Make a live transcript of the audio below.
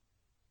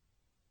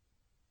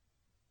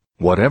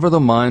Whatever the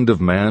mind of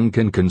man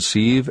can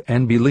conceive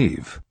and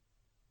believe,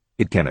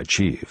 it can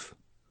achieve.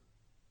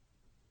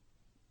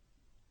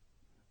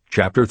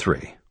 Chapter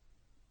 3.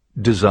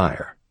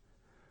 Desire,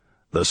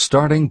 the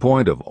starting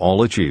point of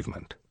all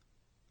achievement.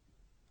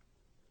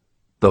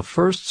 The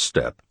first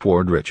step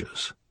toward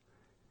riches.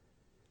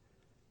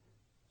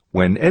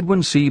 When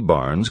Edwin C.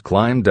 Barnes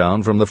climbed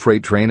down from the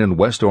freight train in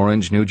West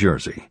Orange, New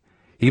Jersey,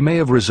 he may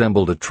have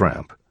resembled a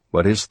tramp,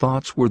 but his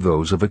thoughts were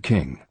those of a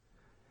king.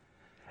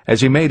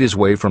 As he made his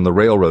way from the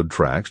railroad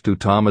tracks to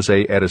Thomas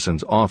A.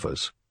 Edison's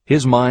office,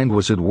 his mind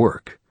was at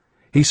work.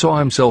 He saw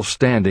himself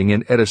standing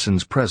in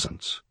Edison's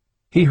presence.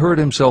 He heard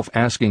himself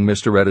asking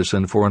Mr.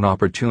 Edison for an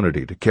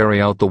opportunity to carry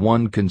out the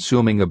one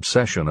consuming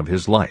obsession of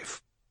his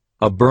life,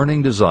 a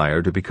burning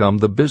desire to become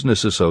the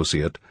business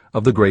associate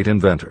of the great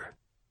inventor.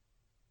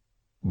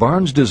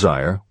 Barnes'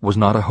 desire was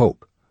not a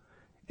hope.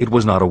 It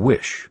was not a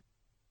wish.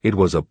 It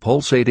was a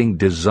pulsating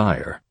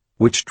desire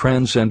which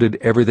transcended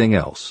everything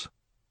else.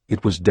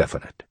 It was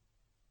definite.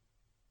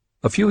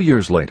 A few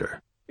years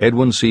later,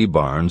 Edwin C.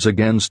 Barnes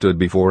again stood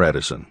before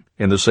Edison,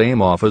 in the same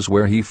office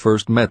where he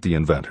first met the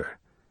inventor.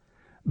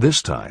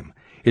 This time,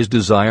 his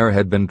desire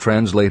had been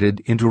translated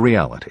into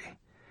reality.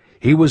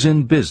 He was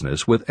in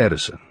business with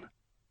Edison.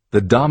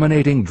 The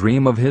dominating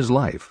dream of his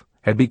life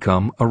had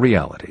become a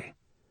reality.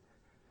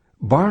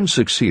 Barnes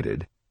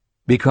succeeded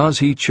because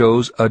he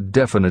chose a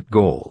definite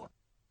goal,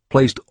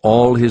 placed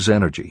all his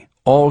energy,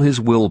 all his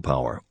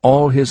willpower,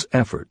 all his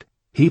effort.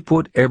 He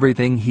put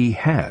everything he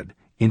had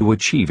into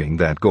achieving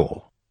that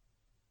goal.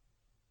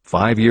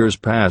 5 years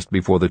passed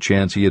before the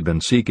chance he had been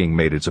seeking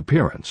made its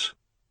appearance.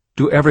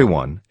 To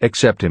everyone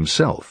except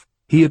himself,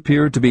 he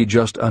appeared to be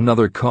just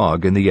another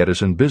cog in the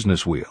Edison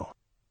business wheel.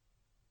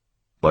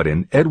 But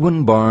in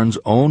Edwin Barnes'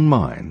 own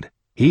mind,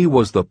 he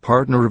was the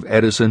partner of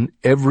Edison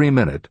every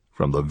minute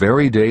from the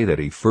very day that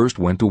he first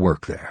went to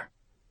work there.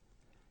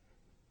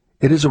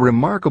 It is a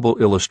remarkable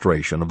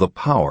illustration of the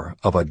power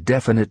of a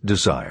definite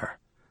desire.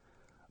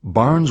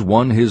 Barnes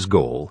won his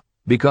goal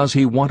because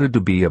he wanted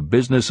to be a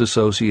business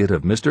associate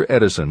of Mr.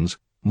 Edison's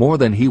more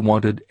than he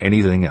wanted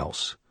anything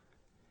else.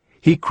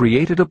 He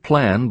created a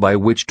plan by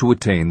which to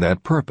attain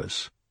that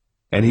purpose,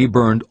 and he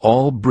burned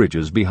all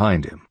bridges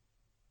behind him.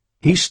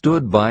 He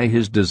stood by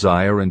his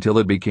desire until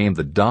it became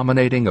the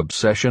dominating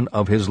obsession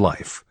of his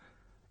life,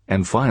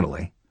 and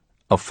finally,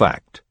 a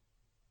fact.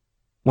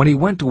 When he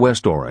went to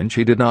West Orange,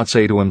 he did not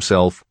say to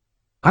himself,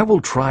 "I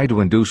will try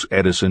to induce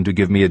Edison to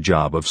give me a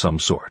job of some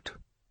sort."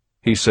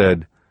 He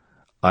said,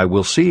 "I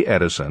will see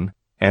Edison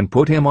and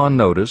put him on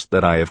notice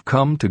that I have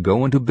come to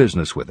go into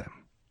business with him."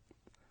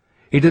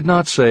 He did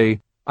not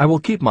say, "I will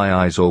keep my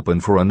eyes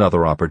open for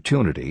another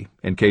opportunity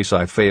in case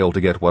I fail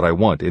to get what I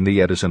want in the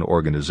Edison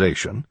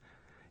organization."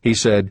 He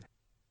said,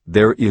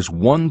 "There is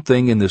one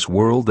thing in this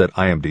world that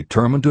I am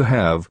determined to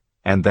have,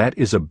 and that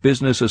is a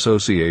business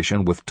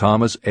association with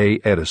Thomas A.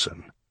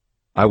 Edison.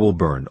 I will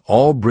burn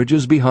all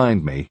bridges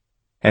behind me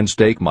and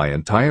stake my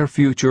entire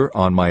future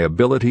on my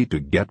ability to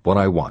get what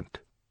I want."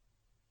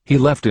 He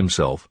left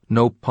himself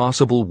no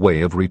possible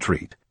way of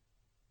retreat.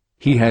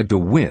 He had to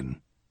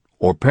win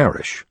or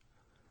perish.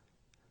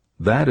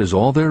 That is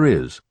all there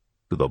is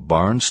to the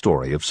Barnes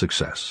story of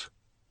success.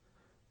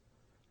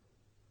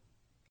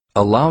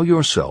 Allow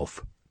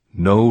yourself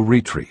no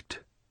retreat.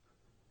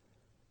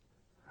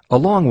 A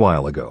long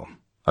while ago,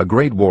 a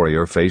great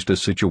warrior faced a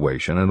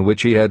situation in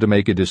which he had to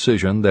make a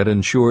decision that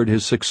ensured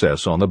his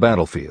success on the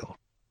battlefield.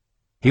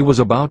 He was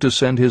about to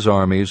send his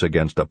armies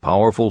against a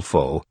powerful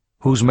foe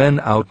whose men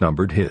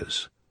outnumbered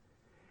his.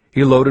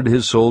 He loaded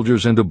his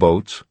soldiers into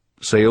boats,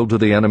 sailed to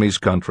the enemy's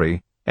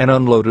country, and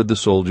unloaded the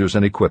soldiers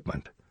and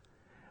equipment.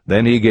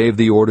 Then he gave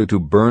the order to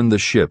burn the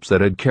ships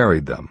that had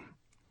carried them.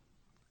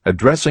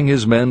 Addressing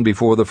his men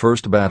before the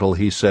first battle,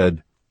 he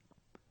said,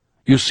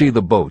 "You see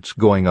the boats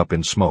going up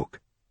in smoke.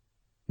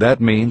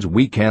 That means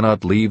we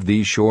cannot leave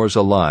these shores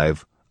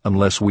alive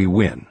unless we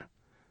win.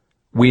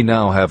 We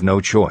now have no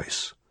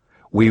choice.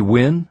 We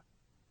win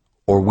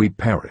or we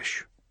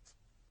perish."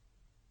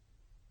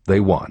 They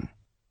won.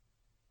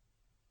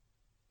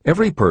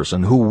 Every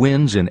person who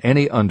wins in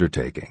any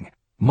undertaking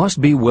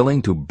must be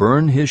willing to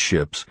burn his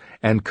ships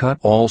and cut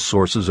all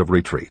sources of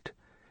retreat.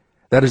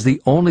 That is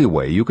the only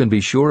way you can be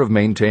sure of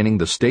maintaining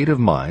the state of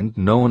mind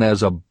known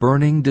as a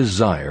burning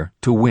desire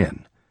to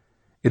win.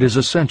 It is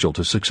essential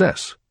to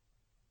success.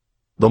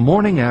 The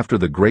morning after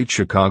the Great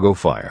Chicago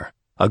Fire,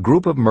 a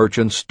group of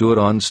merchants stood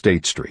on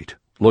State Street,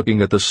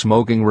 looking at the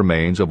smoking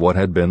remains of what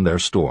had been their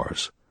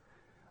stores.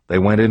 They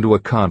went into a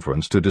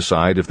conference to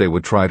decide if they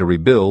would try to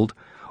rebuild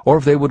or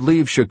if they would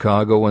leave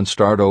Chicago and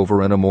start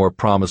over in a more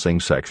promising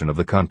section of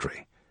the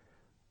country.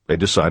 They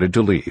decided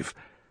to leave,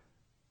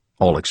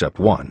 all except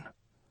one.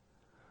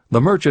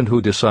 The merchant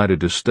who decided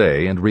to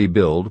stay and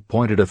rebuild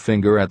pointed a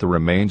finger at the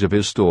remains of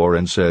his store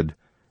and said,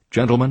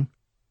 "Gentlemen,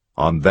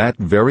 on that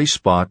very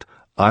spot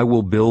I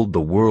will build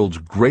the world's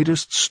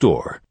greatest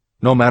store,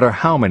 no matter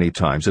how many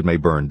times it may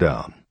burn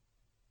down."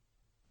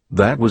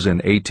 That was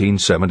in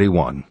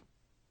 1871.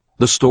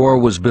 The store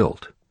was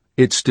built.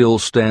 It still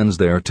stands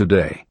there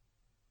today.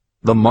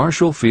 The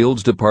Marshall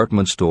Field's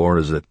department store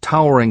is a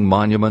towering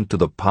monument to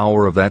the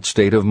power of that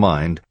state of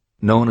mind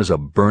known as a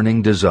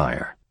burning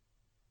desire.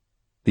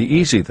 The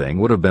easy thing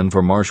would have been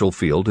for Marshall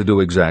Field to do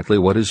exactly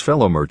what his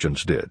fellow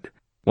merchants did.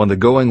 When the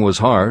going was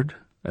hard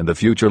and the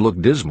future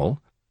looked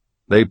dismal,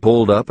 they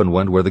pulled up and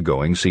went where the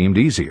going seemed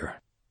easier.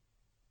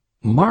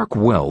 Mark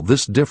well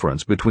this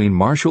difference between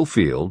Marshall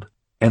Field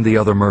and the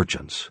other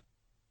merchants.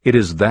 It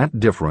is that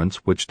difference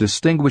which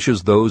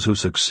distinguishes those who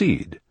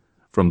succeed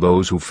from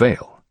those who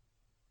fail.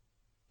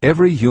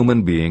 Every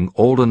human being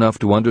old enough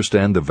to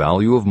understand the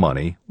value of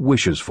money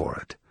wishes for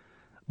it,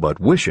 but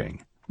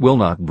wishing will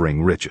not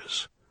bring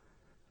riches.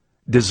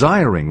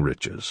 Desiring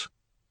riches,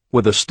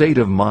 with a state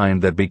of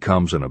mind that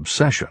becomes an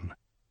obsession,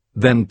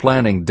 then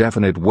planning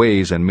definite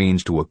ways and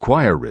means to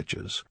acquire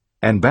riches,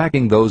 and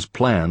backing those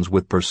plans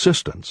with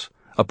persistence,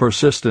 a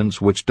persistence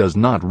which does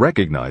not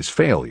recognize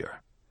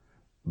failure.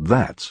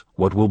 That's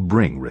what will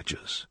bring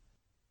riches.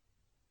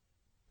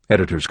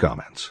 Editor's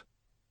comments.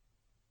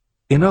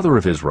 In other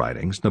of his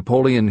writings,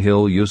 Napoleon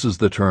Hill uses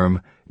the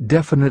term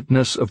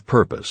definiteness of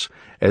purpose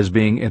as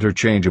being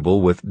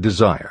interchangeable with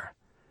desire.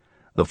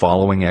 The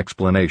following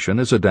explanation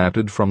is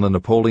adapted from the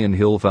Napoleon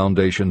Hill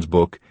Foundation's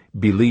book,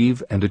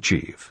 Believe and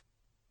Achieve.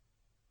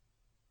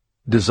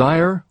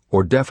 Desire,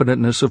 or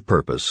definiteness of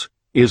purpose,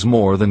 is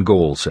more than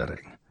goal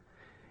setting.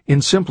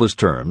 In simplest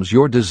terms,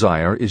 your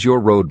desire is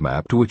your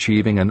roadmap to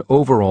achieving an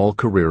overall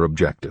career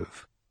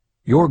objective.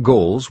 Your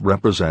goals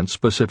represent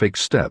specific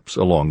steps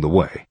along the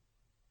way.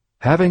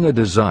 Having a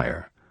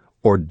desire,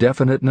 or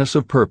definiteness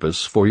of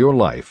purpose for your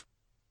life,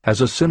 has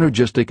a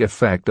synergistic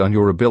effect on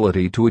your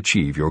ability to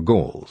achieve your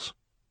goals.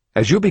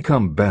 As you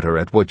become better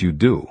at what you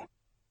do,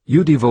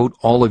 you devote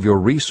all of your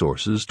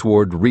resources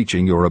toward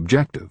reaching your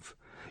objective.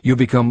 You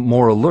become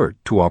more alert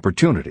to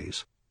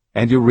opportunities,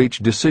 and you reach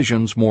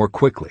decisions more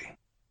quickly.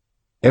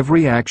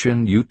 Every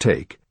action you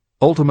take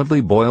ultimately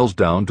boils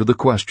down to the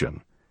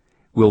question,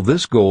 will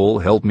this goal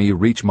help me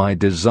reach my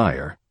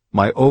desire,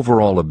 my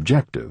overall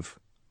objective,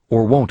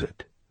 or won't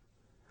it?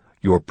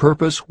 Your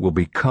purpose will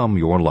become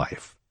your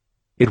life.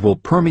 It will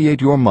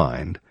permeate your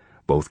mind,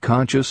 both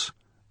conscious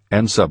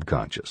and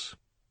subconscious.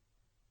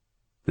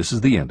 This is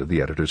the end of the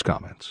editor's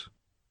comments.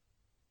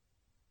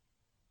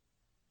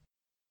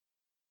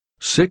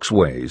 6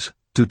 ways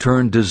to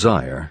turn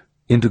desire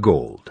into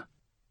gold.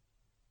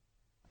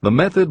 The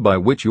method by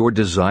which your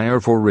desire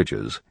for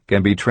riches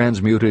can be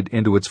transmuted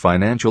into its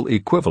financial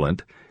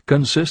equivalent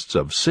consists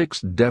of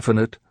 6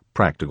 definite,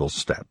 practical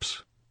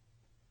steps.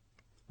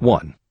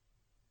 1.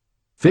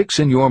 Fix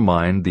in your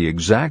mind the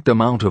exact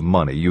amount of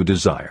money you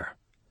desire.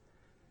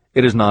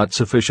 It is not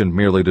sufficient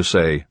merely to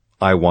say,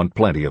 I want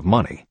plenty of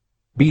money.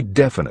 Be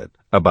definite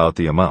about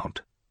the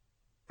amount.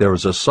 There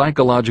is a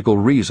psychological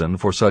reason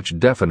for such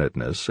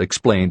definiteness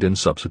explained in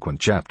subsequent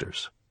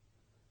chapters.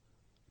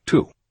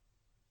 2.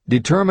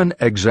 Determine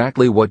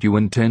exactly what you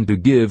intend to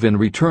give in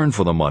return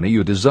for the money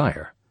you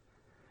desire.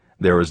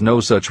 There is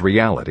no such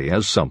reality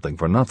as something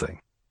for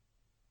nothing.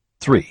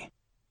 3.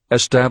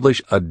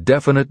 Establish a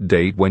definite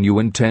date when you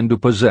intend to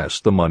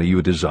possess the money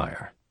you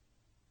desire.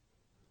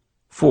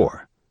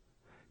 4.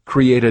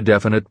 Create a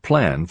definite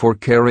plan for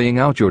carrying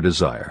out your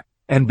desire,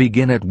 and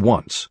begin at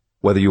once,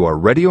 whether you are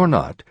ready or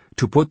not,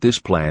 to put this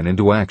plan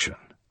into action.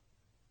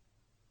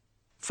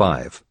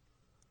 5.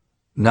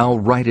 Now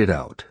write it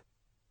out.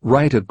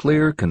 Write a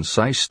clear,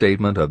 concise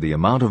statement of the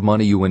amount of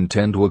money you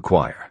intend to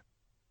acquire.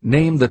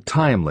 Name the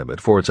time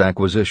limit for its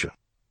acquisition.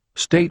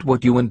 State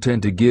what you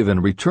intend to give in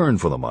return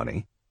for the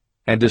money,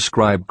 and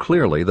describe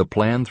clearly the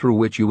plan through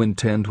which you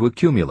intend to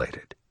accumulate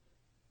it.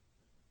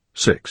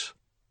 6.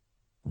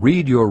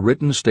 Read your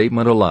written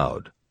statement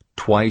aloud,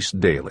 twice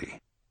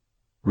daily.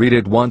 Read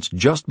it once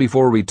just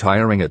before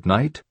retiring at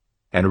night,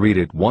 and read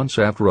it once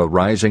after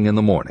arising in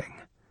the morning.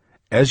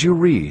 As you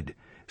read,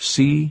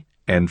 see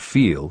and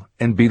feel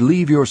and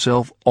believe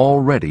yourself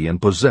already in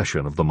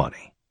possession of the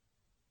money.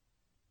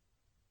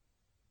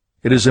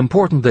 It is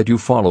important that you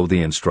follow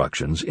the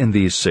instructions in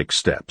these 6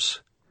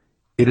 steps.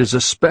 It is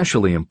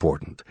especially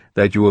important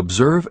that you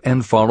observe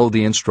and follow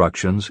the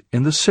instructions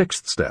in the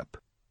 6th step.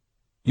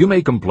 You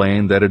may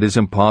complain that it is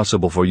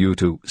impossible for you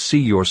to see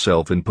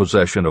yourself in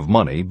possession of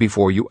money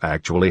before you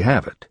actually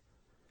have it.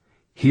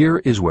 Here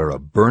is where a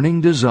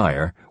burning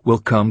desire will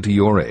come to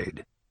your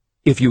aid.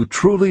 If you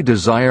truly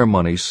desire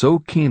money so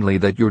keenly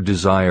that your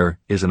desire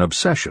is an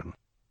obsession,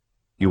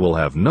 you will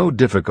have no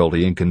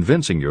difficulty in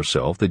convincing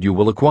yourself that you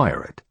will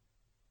acquire it.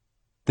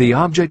 The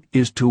object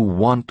is to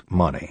want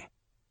money,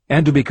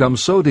 and to become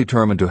so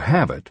determined to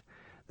have it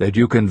that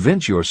you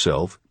convince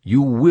yourself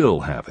you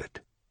will have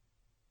it.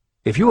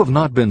 If you have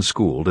not been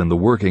schooled in the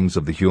workings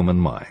of the human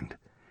mind,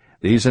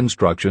 these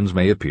instructions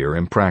may appear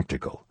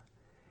impractical.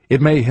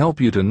 It may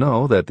help you to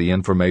know that the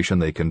information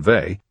they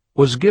convey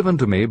was given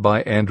to me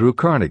by Andrew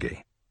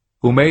Carnegie,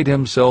 who made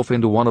himself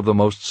into one of the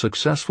most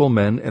successful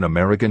men in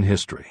American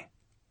history.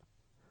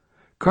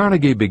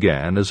 Carnegie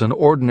began as an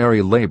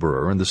ordinary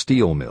laborer in the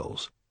steel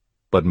mills,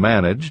 but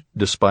managed,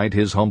 despite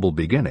his humble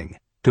beginning,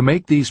 to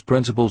make these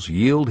principles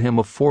yield him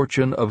a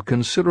fortune of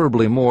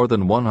considerably more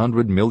than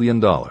 $100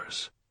 million.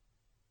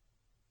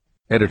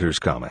 Editor's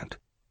comment.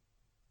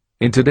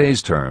 In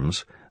today's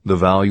terms, the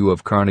value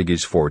of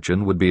Carnegie's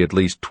fortune would be at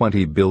least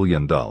 $20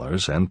 billion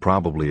and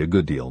probably a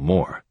good deal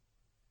more.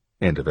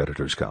 End of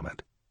editor's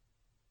comment.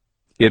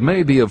 It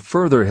may be of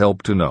further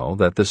help to know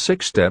that the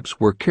 6 steps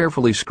were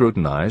carefully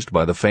scrutinized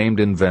by the famed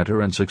inventor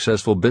and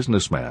successful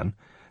businessman,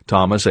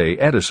 Thomas A.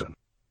 Edison.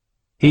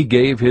 He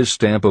gave his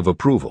stamp of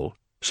approval,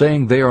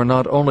 saying they are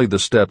not only the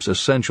steps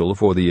essential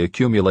for the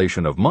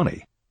accumulation of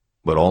money,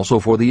 but also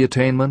for the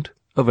attainment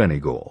of any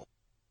goal.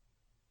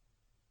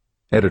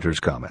 Editor's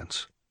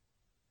comments.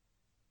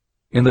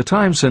 In the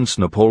time since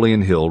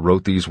Napoleon Hill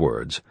wrote these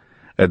words,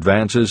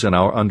 advances in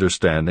our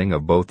understanding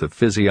of both the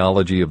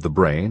physiology of the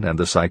brain and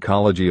the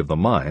psychology of the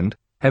mind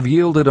have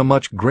yielded a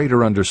much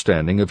greater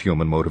understanding of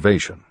human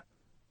motivation.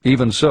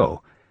 Even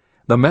so,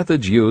 the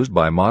methods used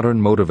by modern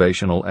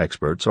motivational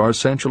experts are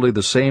essentially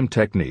the same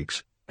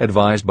techniques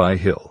advised by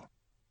Hill.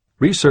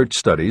 Research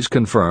studies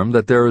confirm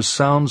that there is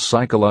sound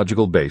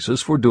psychological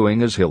basis for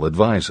doing as Hill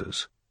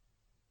advises.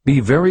 Be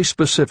very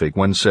specific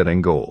when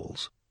setting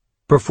goals.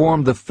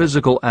 Perform the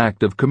physical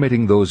act of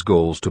committing those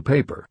goals to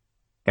paper,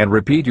 and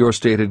repeat your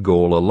stated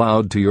goal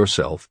aloud to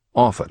yourself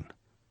often.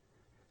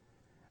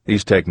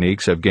 These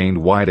techniques have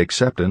gained wide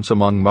acceptance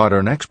among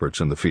modern experts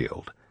in the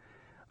field.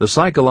 The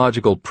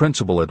psychological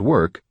principle at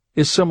work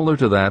is similar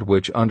to that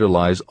which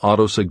underlies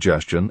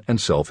autosuggestion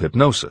and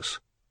self-hypnosis,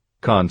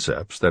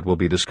 concepts that will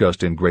be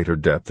discussed in greater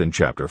depth in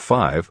Chapter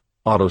 5,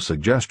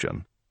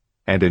 Autosuggestion,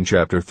 and in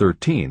Chapter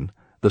 13,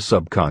 The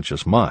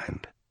Subconscious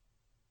Mind.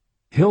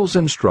 Hill's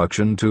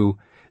instruction to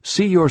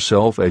see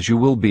yourself as you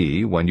will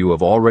be when you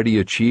have already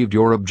achieved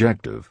your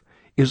objective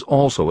is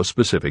also a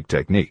specific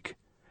technique.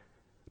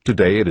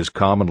 Today it is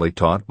commonly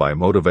taught by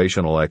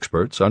motivational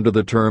experts under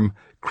the term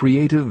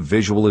creative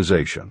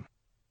visualization.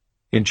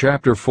 In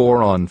Chapter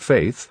 4 on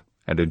faith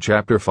and in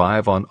Chapter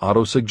 5 on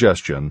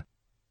autosuggestion,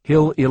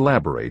 Hill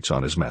elaborates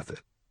on his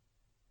method.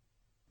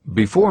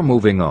 Before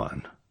moving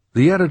on,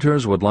 the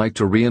editors would like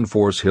to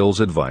reinforce Hill's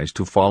advice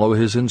to follow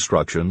his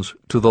instructions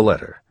to the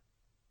letter.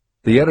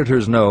 The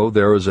editors know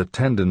there is a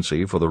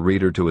tendency for the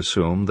reader to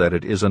assume that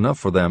it is enough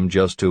for them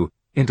just to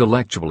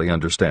intellectually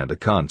understand a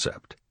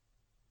concept.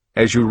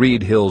 As you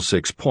read Hill's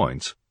 6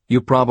 points,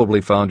 you probably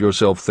found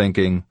yourself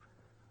thinking,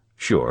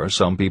 sure,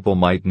 some people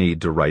might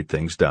need to write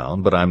things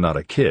down, but I'm not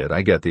a kid,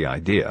 I get the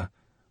idea.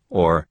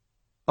 Or,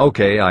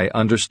 okay, I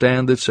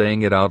understand that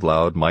saying it out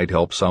loud might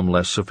help some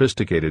less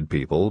sophisticated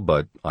people,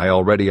 but I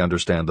already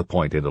understand the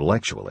point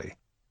intellectually.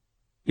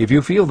 If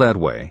you feel that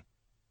way,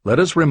 let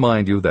us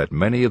remind you that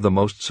many of the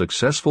most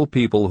successful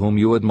people whom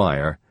you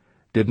admire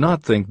did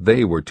not think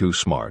they were too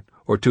smart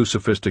or too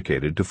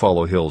sophisticated to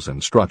follow Hill's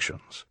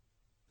instructions.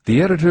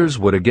 The editors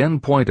would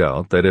again point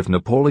out that if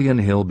Napoleon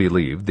Hill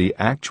believed the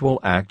actual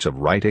acts of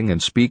writing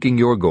and speaking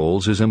your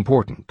goals is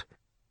important,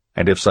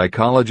 and if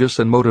psychologists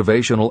and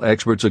motivational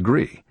experts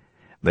agree,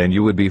 then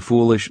you would be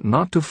foolish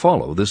not to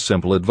follow this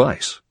simple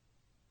advice.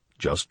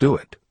 Just do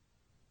it.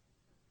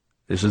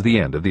 This is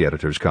the end of the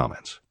editor's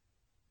comments.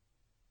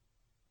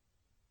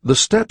 The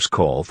steps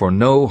call for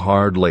no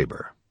hard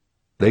labor.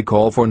 They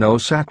call for no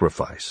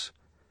sacrifice.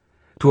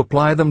 To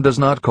apply them does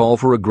not call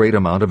for a great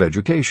amount of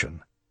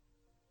education.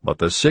 But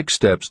the 6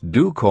 steps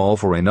do call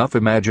for enough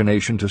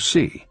imagination to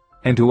see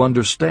and to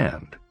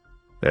understand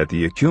that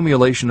the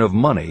accumulation of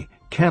money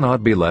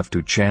cannot be left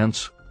to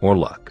chance or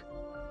luck.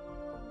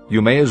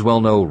 You may as well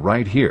know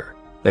right here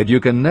that you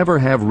can never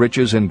have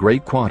riches in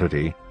great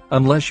quantity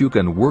unless you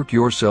can work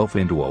yourself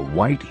into a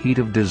white heat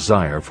of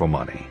desire for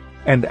money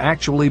and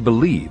actually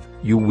believe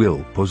you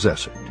will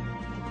possess it.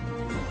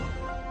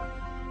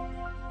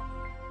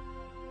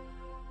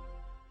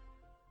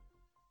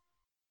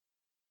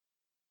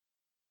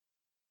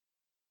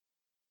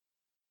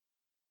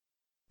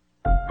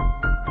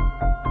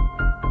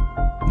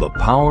 The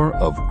power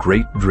of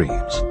great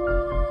dreams.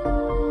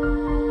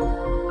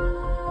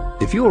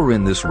 If you are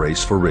in this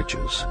race for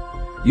riches,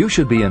 you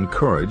should be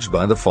encouraged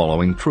by the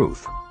following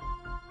truth.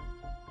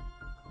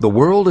 The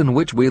world in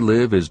which we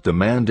live is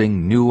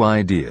demanding new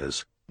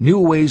ideas, new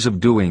ways of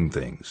doing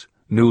things,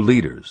 new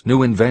leaders,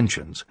 new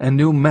inventions, and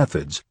new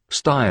methods,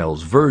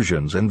 styles,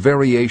 versions, and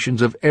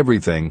variations of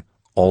everything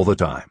all the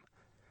time.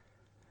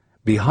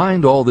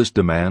 Behind all this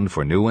demand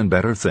for new and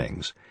better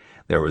things,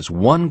 there is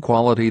one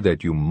quality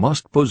that you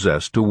must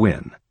possess to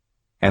win,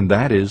 and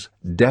that is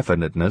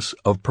definiteness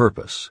of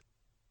purpose,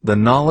 the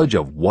knowledge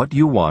of what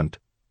you want,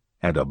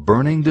 and a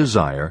burning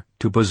desire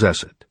to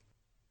possess it.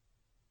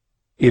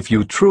 If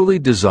you truly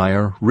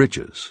desire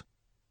riches,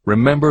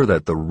 remember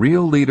that the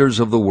real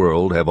leaders of the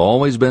world have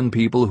always been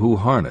people who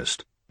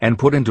harnessed and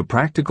put into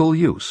practical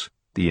use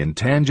the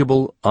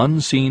intangible,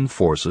 unseen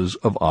forces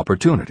of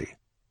opportunity.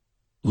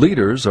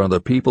 Leaders are the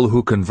people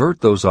who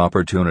convert those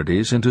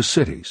opportunities into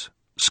cities,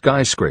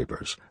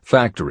 skyscrapers,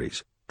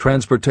 factories,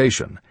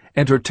 transportation,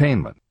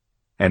 entertainment,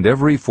 and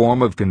every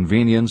form of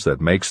convenience that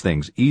makes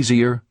things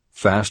easier,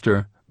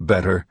 faster,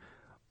 better,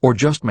 or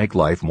just make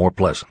life more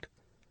pleasant.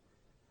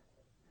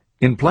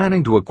 In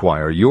planning to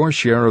acquire your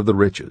share of the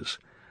riches,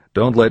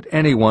 don't let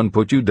anyone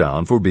put you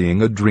down for being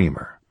a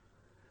dreamer.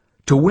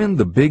 To win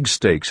the big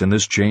stakes in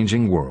this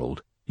changing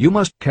world, you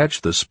must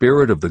catch the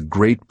spirit of the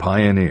great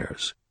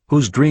pioneers,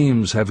 whose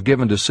dreams have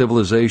given to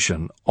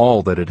civilization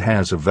all that it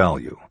has of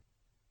value.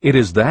 It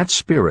is that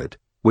spirit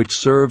which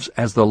serves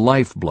as the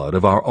lifeblood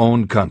of our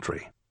own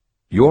country,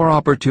 your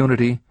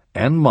opportunity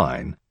and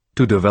mine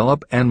to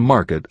develop and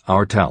market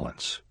our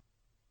talents.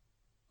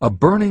 A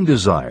burning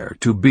desire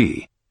to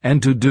be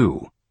and to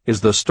do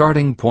is the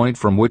starting point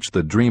from which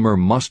the dreamer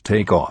must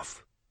take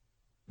off.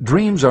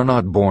 Dreams are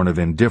not born of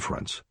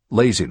indifference,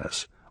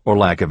 laziness, or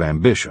lack of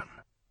ambition.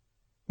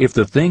 If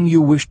the thing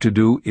you wish to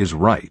do is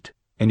right,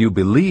 and you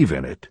believe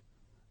in it,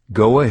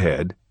 go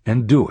ahead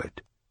and do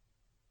it.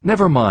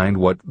 Never mind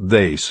what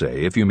they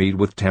say if you meet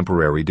with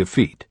temporary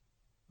defeat.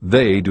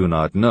 They do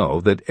not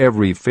know that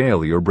every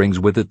failure brings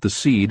with it the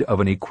seed of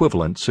an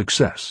equivalent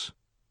success.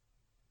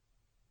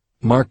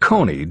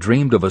 Marconi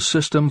dreamed of a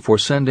system for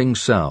sending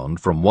sound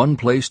from one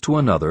place to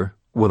another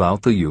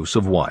without the use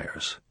of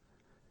wires.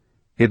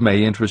 It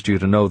may interest you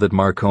to know that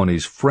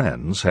Marconi's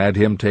friends had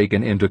him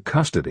taken into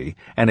custody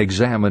and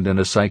examined in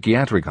a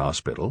psychiatric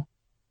hospital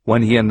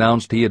when he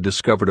announced he had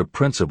discovered a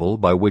principle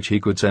by which he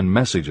could send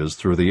messages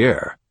through the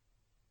air.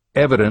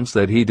 Evidence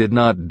that he did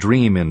not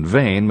dream in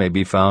vain may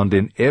be found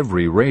in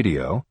every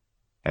radio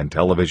and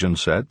television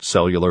set,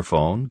 cellular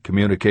phone,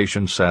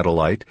 communication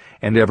satellite,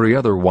 and every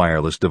other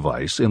wireless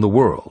device in the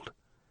world.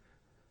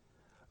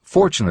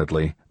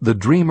 Fortunately, the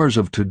dreamers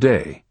of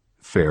today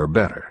fare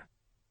better.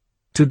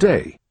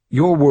 Today,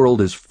 your world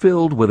is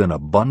filled with an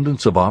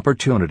abundance of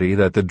opportunity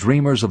that the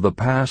dreamers of the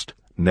past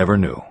never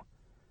knew.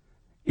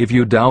 If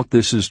you doubt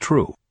this is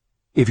true,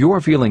 if you are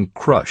feeling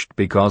crushed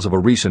because of a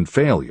recent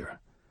failure,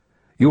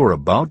 you are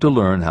about to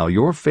learn how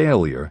your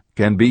failure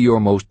can be your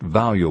most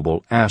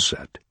valuable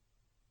asset.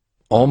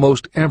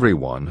 Almost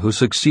everyone who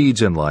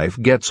succeeds in life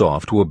gets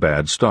off to a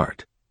bad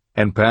start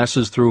and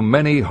passes through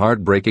many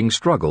heartbreaking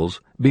struggles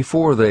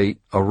before they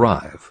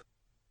arrive.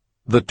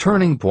 The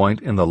turning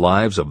point in the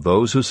lives of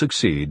those who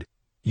succeed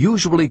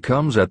usually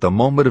comes at the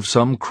moment of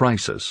some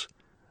crisis,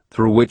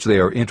 through which they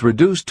are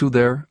introduced to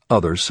their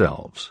other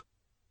selves.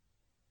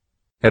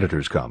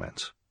 Editor's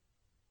comments.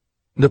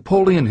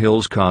 Napoleon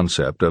Hill's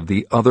concept of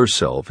the other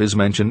self is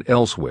mentioned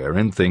elsewhere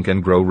in Think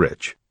and Grow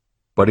Rich,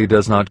 but he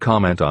does not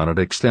comment on it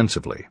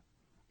extensively.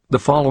 The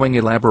following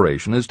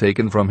elaboration is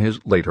taken from his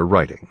later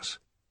writings.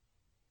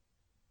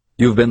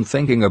 You've been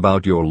thinking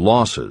about your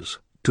losses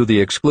to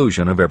the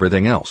exclusion of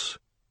everything else.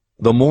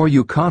 The more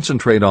you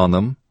concentrate on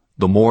them,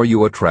 the more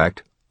you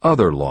attract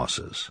other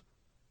losses.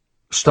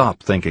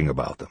 Stop thinking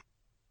about them,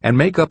 and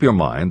make up your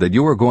mind that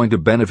you are going to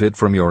benefit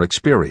from your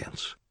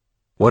experience.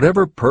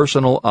 Whatever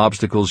personal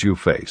obstacles you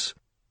face,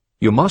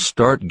 you must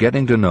start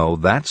getting to know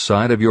that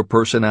side of your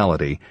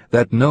personality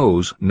that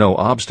knows no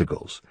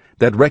obstacles,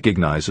 that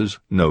recognizes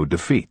no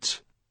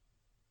defeats.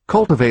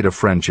 Cultivate a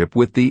friendship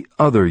with the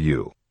other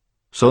you,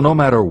 so no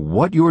matter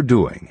what you're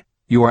doing,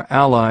 you are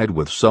allied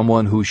with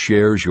someone who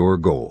shares your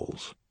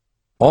goals.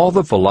 All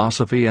the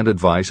philosophy and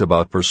advice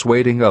about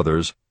persuading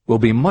others will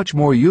be much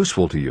more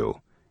useful to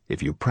you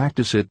if you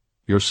practice it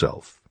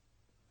yourself.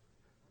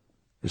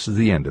 This is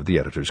the end of the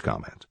editor's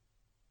comment.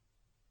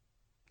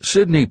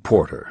 Sidney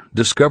Porter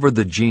discovered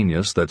the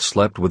genius that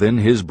slept within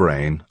his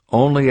brain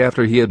only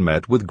after he had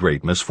met with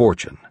great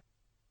misfortune.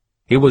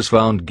 He was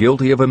found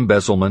guilty of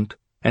embezzlement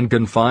and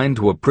confined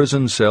to a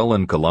prison cell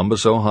in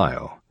Columbus,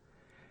 Ohio,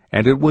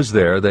 and it was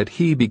there that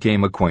he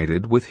became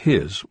acquainted with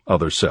his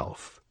other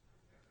self.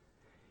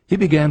 He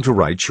began to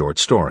write short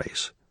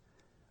stories.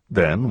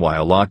 Then,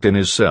 while locked in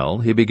his cell,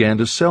 he began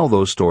to sell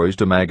those stories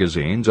to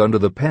magazines under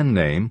the pen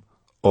name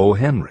O.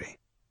 Henry.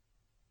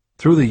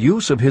 Through the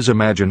use of his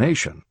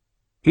imagination,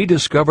 he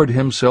discovered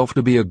himself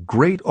to be a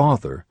great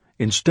author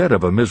instead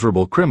of a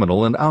miserable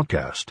criminal and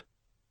outcast.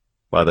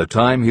 By the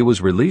time he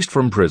was released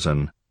from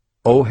prison,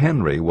 O.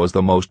 Henry was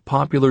the most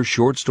popular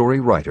short story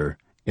writer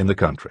in the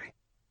country.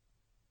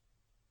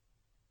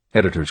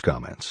 Editor's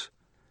comments.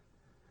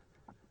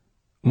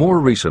 More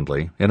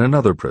recently, in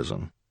another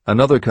prison,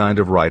 another kind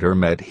of writer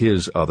met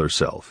his other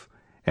self,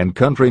 and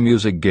country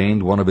music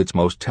gained one of its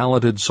most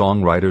talented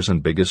songwriters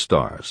and biggest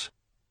stars.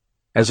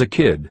 As a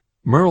kid,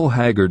 Merle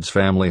Haggard's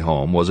family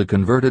home was a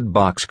converted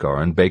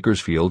boxcar in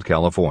Bakersfield,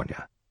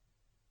 California.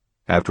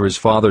 After his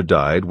father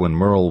died when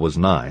Merle was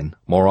 9,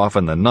 more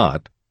often than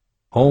not,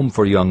 home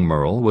for young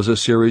Merle was a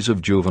series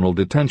of juvenile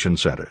detention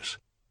centers.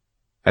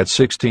 At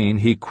 16,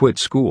 he quit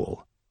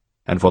school,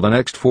 and for the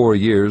next 4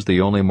 years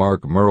the only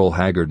mark Merle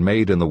Haggard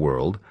made in the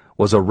world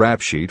was a rap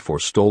sheet for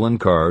stolen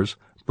cars,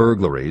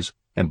 burglaries,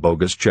 and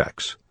bogus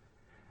checks.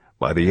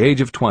 By the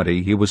age of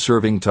 20, he was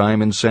serving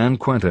time in San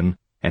Quentin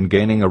and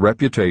gaining a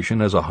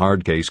reputation as a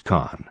hard-case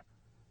con.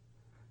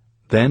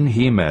 Then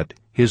he met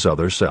his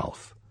other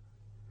self.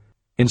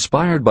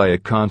 Inspired by a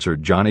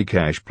concert Johnny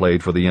Cash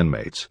played for the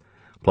inmates,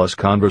 plus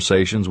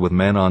conversations with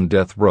men on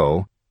death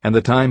row and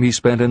the time he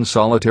spent in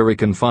solitary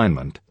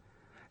confinement,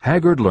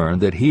 Haggard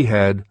learned that he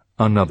had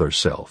another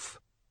self,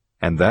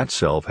 and that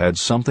self had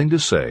something to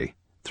say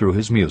through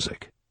his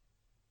music.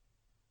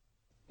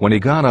 When he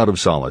got out of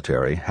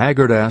solitary,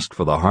 Haggard asked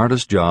for the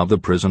hardest job the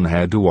prison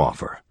had to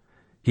offer,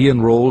 He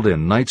enrolled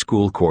in night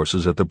school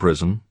courses at the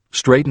prison,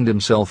 straightened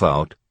himself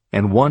out,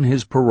 and won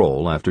his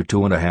parole after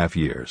 2.5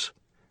 years.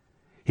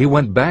 He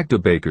went back to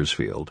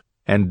Bakersfield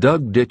and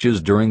dug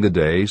ditches during the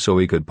day so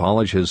he could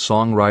polish his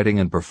songwriting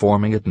and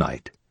performing at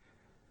night.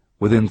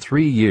 Within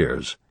 3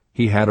 years,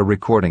 he had a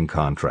recording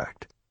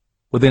contract.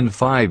 Within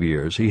 5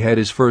 years, he had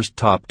his first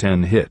top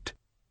 10 hit,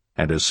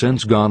 and has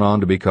since gone on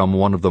to become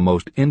one of the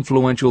most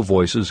influential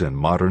voices in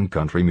modern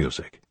country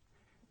music.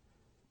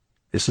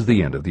 This is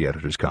the end of the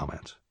editor's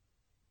comments.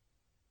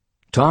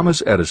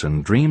 Thomas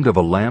Edison dreamed of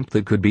a lamp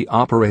that could be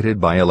operated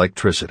by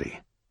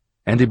electricity,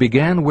 and he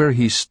began where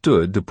he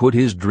stood to put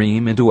his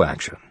dream into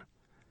action.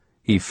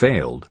 He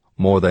failed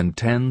more than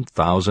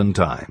 10,000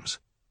 times.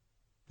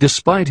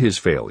 Despite his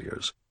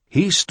failures,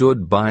 he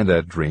stood by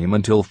that dream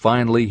until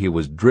finally he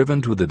was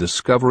driven to the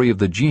discovery of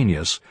the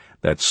genius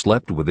that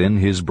slept within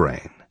his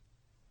brain.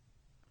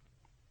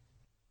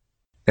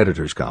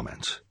 Editor's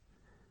comments.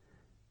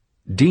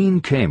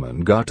 Dean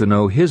Kamen got to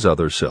know his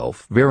other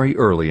self very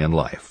early in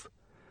life.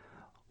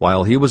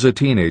 While he was a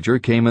teenager,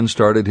 Kamen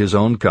started his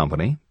own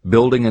company,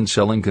 building and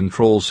selling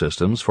control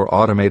systems for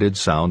automated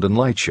sound and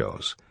light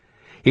shows.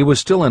 He was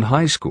still in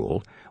high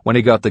school when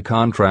he got the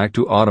contract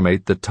to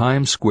automate the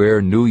Times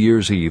Square New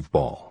Year's Eve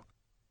ball.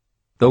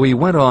 Though he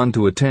went on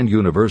to attend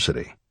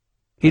university,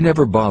 he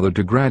never bothered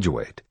to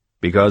graduate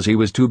because he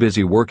was too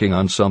busy working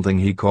on something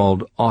he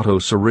called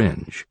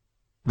auto-syringe,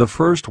 the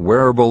first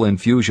wearable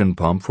infusion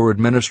pump for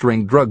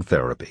administering drug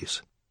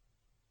therapies.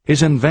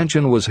 His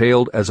invention was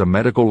hailed as a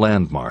medical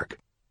landmark,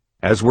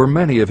 as were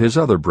many of his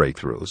other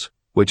breakthroughs,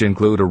 which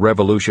include a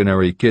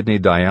revolutionary kidney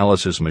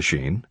dialysis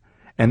machine,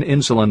 an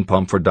insulin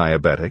pump for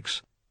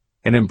diabetics,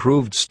 an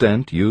improved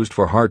stent used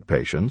for heart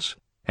patients,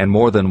 and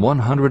more than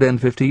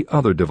 150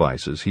 other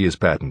devices he has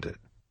patented.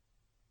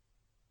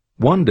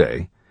 One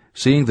day,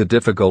 seeing the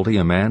difficulty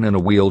a man in a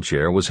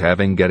wheelchair was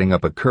having getting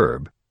up a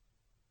curb,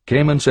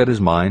 Kamen set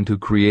his mind to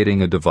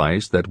creating a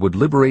device that would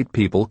liberate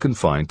people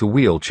confined to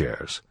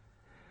wheelchairs.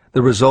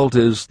 The result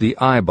is the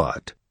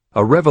iBot,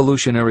 a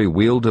revolutionary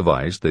wheel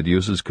device that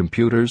uses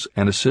computers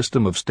and a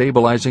system of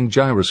stabilizing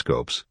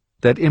gyroscopes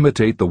that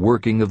imitate the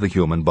working of the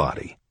human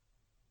body.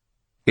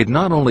 It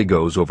not only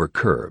goes over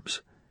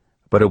curbs,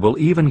 but it will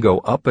even go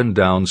up and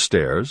down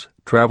stairs,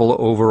 travel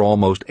over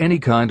almost any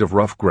kind of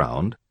rough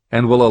ground,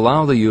 and will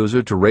allow the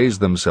user to raise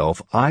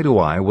themselves eye to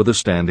eye with a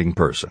standing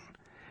person.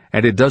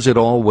 And it does it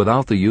all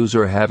without the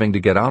user having to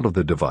get out of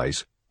the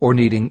device or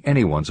needing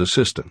anyone's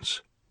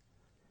assistance.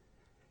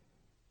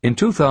 In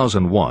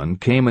 2001,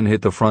 Kamen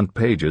hit the front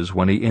pages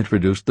when he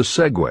introduced the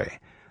Segway,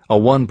 a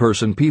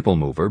one-person people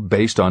mover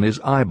based on his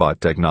iBot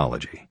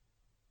technology.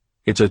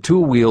 It's a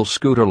two-wheel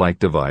scooter-like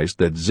device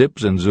that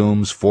zips and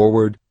zooms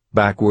forward,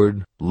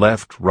 backward,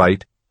 left,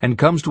 right, and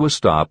comes to a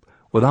stop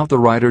without the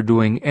rider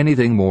doing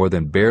anything more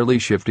than barely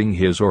shifting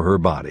his or her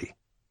body.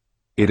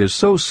 It is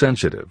so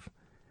sensitive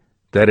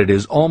that it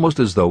is almost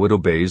as though it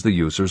obeys the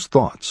user's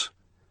thoughts.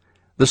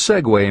 The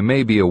Segway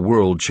may be a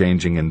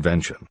world-changing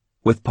invention,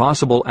 with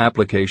possible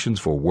applications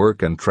for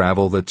work and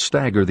travel that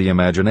stagger the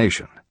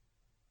imagination.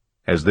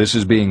 As this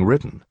is being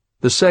written,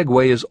 the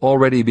Segway is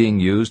already being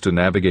used to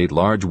navigate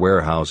large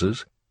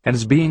warehouses and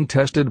is being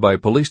tested by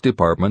police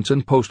departments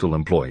and postal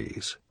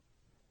employees.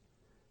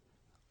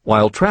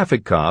 While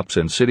traffic cops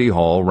and City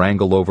Hall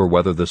wrangle over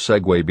whether the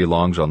Segway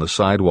belongs on the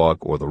sidewalk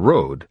or the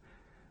road,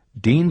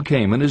 Dean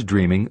Kamen is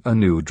dreaming a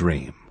new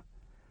dream.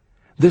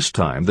 This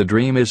time, the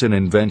dream is an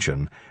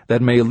invention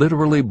that may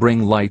literally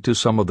bring light to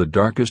some of the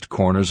darkest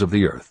corners of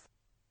the earth.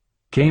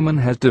 Kamen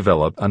has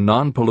developed a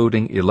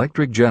non-polluting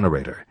electric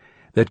generator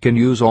that can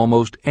use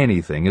almost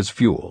anything as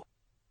fuel.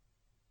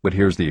 But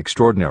here's the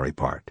extraordinary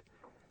part.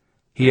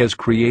 He has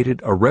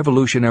created a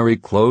revolutionary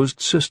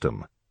closed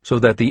system so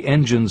that the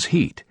engine's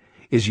heat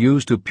is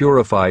used to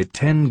purify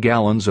 10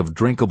 gallons of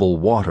drinkable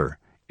water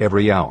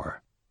every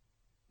hour.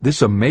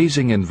 This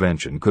amazing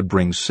invention could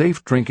bring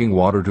safe drinking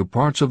water to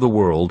parts of the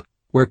world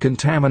where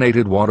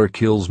contaminated water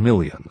kills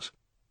millions,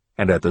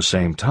 and at the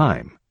same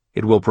time,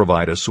 it will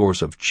provide a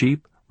source of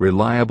cheap,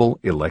 reliable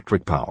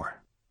electric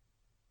power.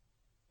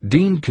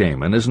 Dean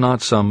Kamen is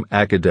not some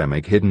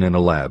academic hidden in a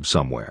lab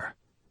somewhere.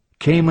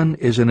 Kamen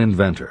is an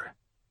inventor.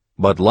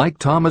 But like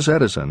Thomas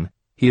Edison,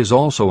 he is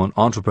also an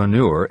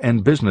entrepreneur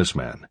and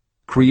businessman,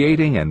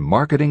 creating and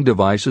marketing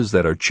devices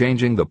that are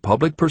changing the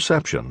public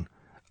perception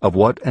of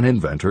what an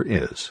inventor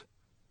is.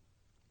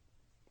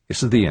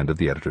 This is the end of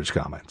the editor's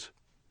comments.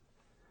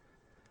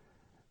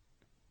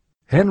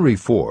 Henry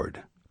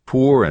Ford,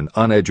 poor and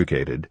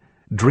uneducated,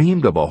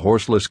 dreamed of a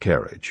horseless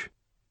carriage.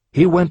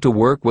 He went to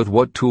work with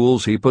what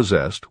tools he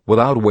possessed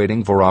without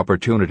waiting for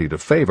opportunity to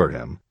favor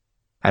him,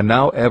 and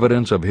now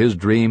evidence of his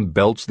dream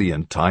belts the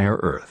entire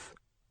earth.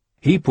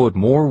 He put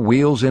more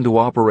wheels into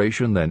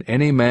operation than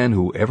any man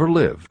who ever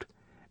lived,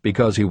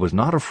 because he was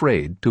not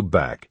afraid to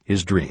back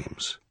his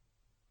dreams.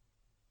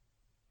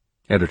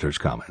 Editor's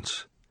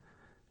comments.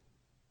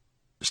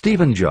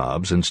 Stephen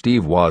Jobs and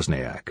Steve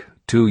Wozniak,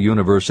 two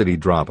university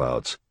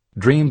dropouts,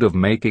 dreamed of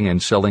making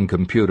and selling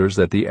computers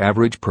that the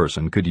average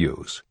person could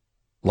use.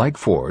 Like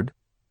Ford,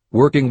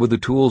 Working with the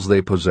tools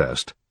they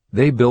possessed,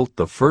 they built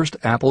the first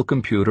Apple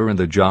computer in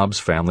the Jobs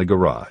family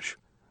garage.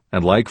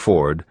 And like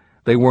Ford,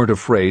 they weren't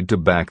afraid to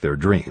back their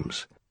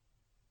dreams.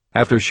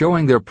 After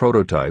showing their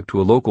prototype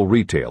to a local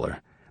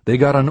retailer, they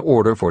got an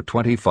order for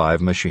 25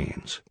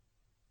 machines.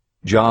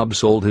 Jobs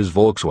sold his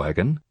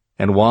Volkswagen,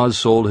 and Woz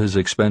sold his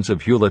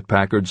expensive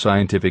Hewlett-Packard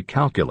scientific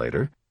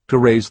calculator to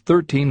raise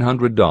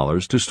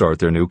 $1,300 to start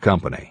their new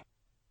company.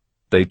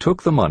 They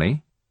took the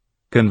money,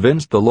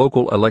 convinced the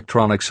local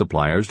electronics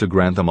suppliers to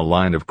grant them a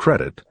line of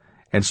credit,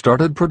 and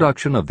started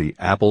production of the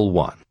Apple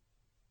I.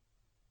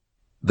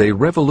 They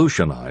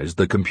revolutionized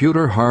the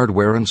computer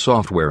hardware and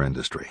software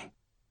industry.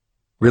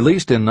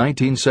 Released in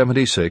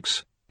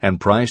 1976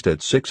 and priced at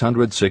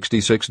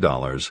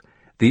 $666,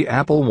 the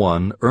Apple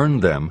I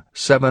earned them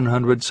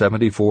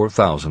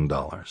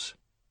 $774,000.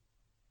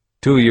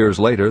 2 years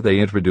later, they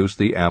introduced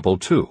the Apple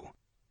II,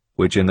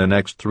 which in the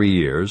next 3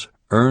 years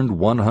earned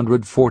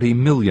 $140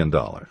 million.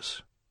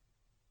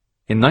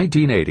 In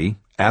 1980,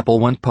 Apple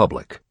went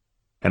public,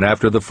 and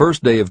after the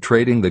first day of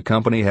trading, the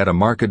company had a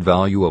market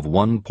value of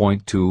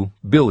 $1.2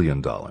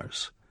 billion.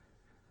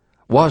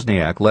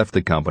 Wozniak left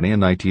the company in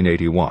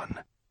 1981,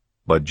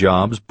 but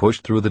Jobs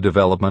pushed through the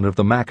development of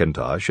the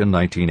Macintosh in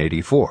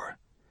 1984.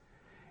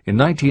 In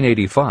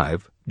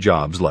 1985,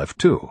 Jobs left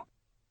too,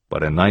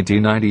 but in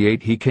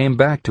 1998 he came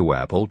back to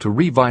Apple to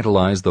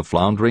revitalize the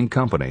floundering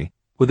company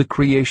with the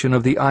creation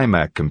of the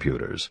iMac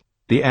computers,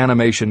 the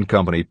animation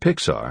company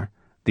Pixar,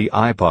 the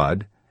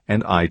iPod,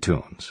 and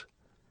iTunes.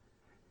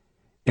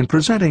 In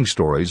presenting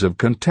stories of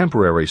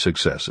contemporary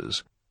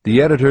successes,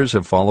 the editors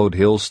have followed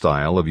Hill's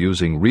style of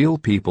using real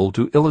people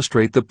to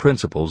illustrate the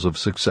principles of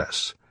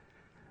success.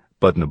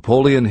 But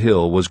Napoleon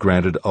Hill was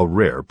granted a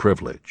rare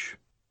privilege.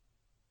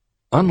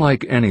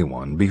 Unlike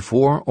anyone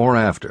before or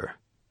after,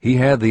 he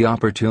had the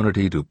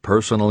opportunity to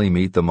personally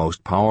meet the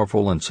most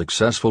powerful and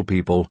successful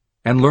people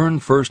and learn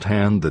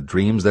firsthand the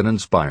dreams that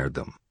inspired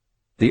them,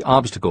 the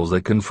obstacles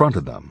that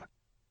confronted them,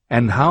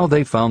 and how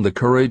they found the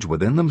courage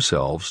within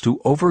themselves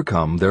to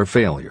overcome their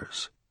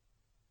failures.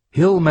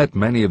 Hill met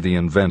many of the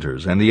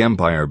inventors and the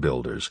empire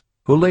builders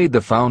who laid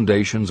the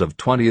foundations of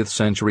 20th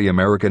century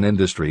American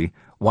industry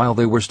while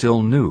they were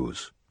still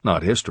news,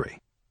 not history.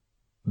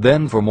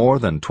 Then, for more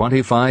than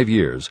 25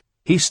 years,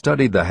 he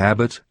studied the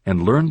habits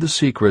and learned the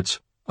secrets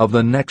of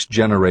the next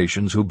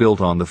generations who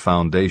built on the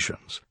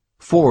foundations,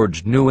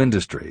 forged new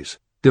industries,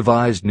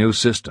 devised new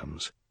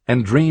systems,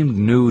 and dreamed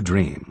new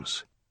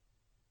dreams.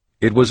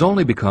 It was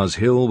only because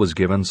Hill was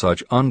given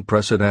such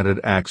unprecedented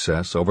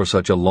access over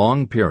such a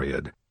long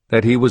period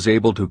that he was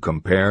able to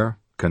compare,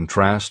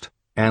 contrast,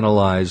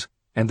 analyze,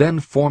 and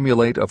then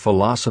formulate a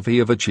philosophy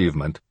of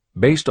achievement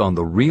based on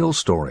the real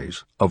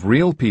stories of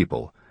real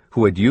people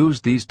who had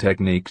used these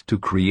techniques to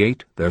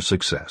create their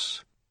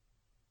success.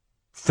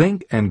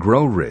 Think and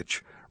Grow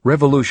Rich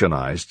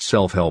revolutionized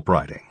self-help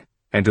writing,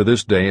 and to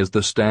this day is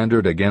the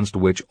standard against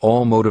which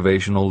all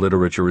motivational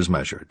literature is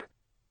measured.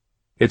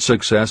 Its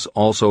success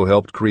also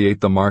helped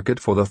create the market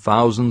for the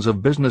thousands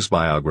of business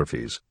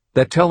biographies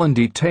that tell in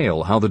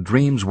detail how the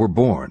dreams were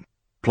born,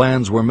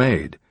 plans were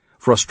made,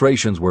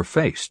 frustrations were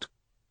faced,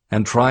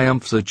 and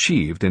triumphs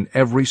achieved in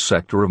every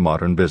sector of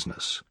modern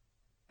business.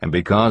 And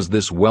because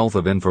this wealth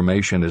of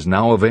information is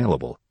now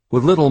available,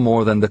 with little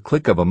more than the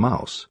click of a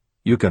mouse,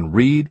 you can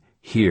read,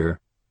 hear,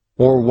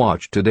 or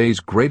watch today's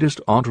greatest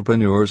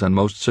entrepreneurs and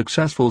most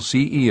successful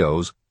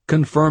CEOs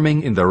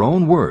confirming in their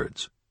own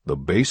words the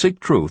basic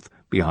truth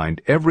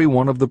behind every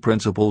one of the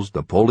principles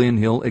Napoleon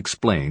Hill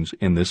explains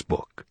in this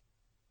book.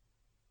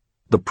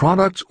 The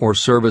products or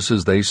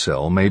services they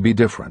sell may be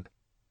different,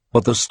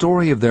 but the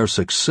story of their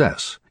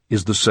success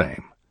is the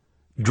same.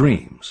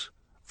 Dreams,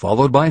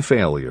 followed by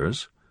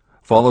failures,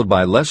 followed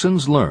by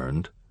lessons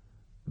learned,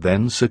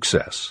 then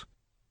success.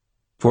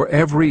 For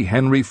every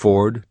Henry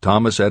Ford,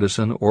 Thomas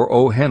Edison, or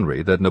O.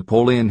 Henry that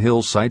Napoleon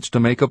Hill cites to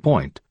make a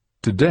point,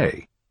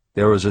 today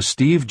there is a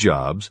Steve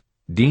Jobs,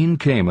 Dean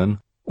Kamen,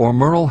 or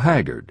Merle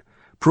Haggard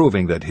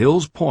proving that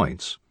Hill's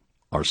points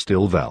are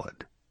still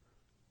valid.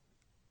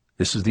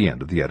 This is the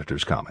end of the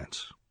editor's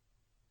comments.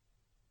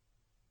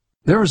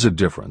 There is a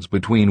difference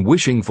between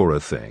wishing for a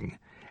thing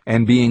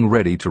and being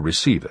ready to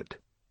receive it.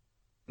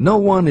 No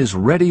one is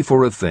ready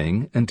for a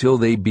thing until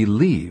they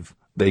believe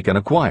they can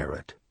acquire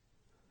it.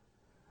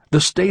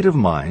 The state of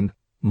mind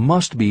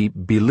must be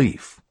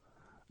belief,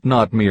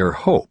 not mere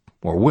hope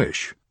or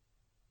wish.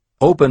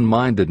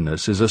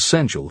 Open-mindedness is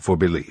essential for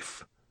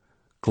belief.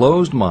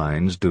 Closed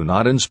minds do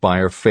not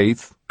inspire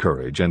faith,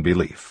 courage, and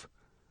belief.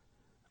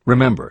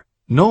 Remember,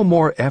 no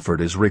more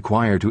effort is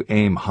required to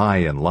aim high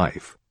in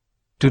life,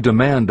 to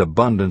demand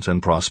abundance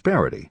and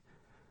prosperity,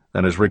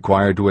 than is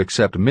required to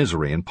accept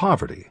misery and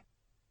poverty.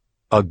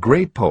 A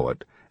great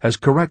poet has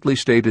correctly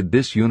stated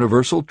this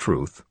universal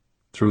truth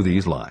through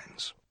these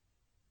lines.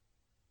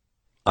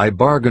 I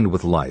bargained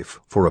with life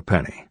for a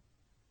penny,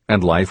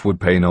 and life would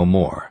pay no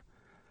more.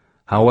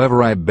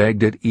 However, I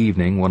begged at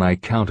evening when I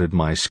counted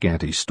my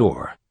scanty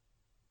store.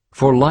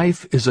 For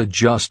life is a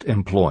just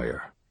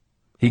employer.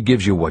 He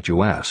gives you what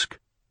you ask.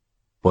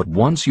 But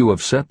once you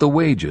have set the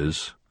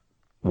wages,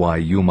 why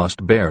you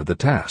must bear the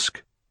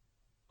task.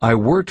 I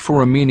worked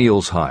for a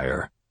menial's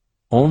hire,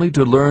 only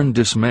to learn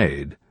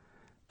dismayed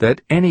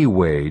that any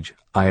wage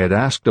I had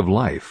asked of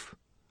life,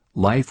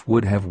 life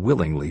would have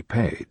willingly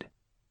paid.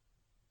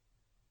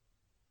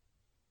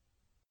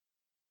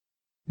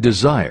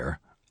 Desire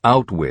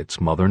outwits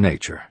Mother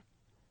Nature.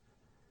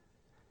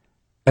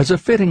 As a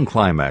fitting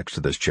climax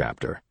to this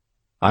chapter,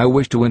 I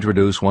wish to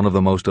introduce one of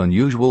the most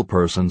unusual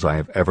persons I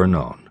have ever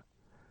known.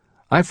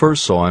 I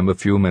first saw him a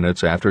few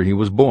minutes after he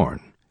was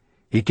born.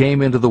 He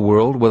came into the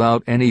world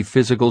without any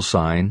physical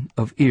sign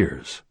of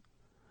ears.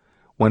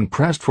 When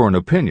pressed for an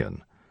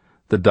opinion,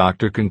 the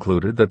doctor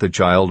concluded that the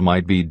child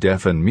might be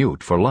deaf and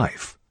mute for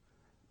life.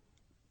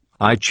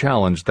 I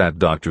challenged that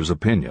doctor's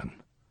opinion.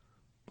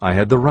 I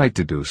had the right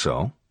to do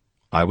so.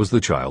 I was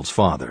the child's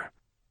father.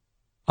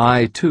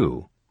 I,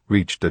 too,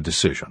 reached a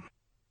decision.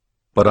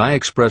 But I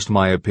expressed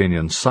my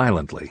opinion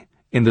silently,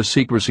 in the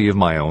secrecy of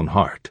my own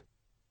heart.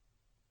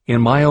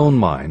 In my own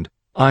mind,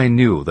 I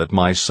knew that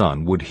my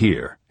son would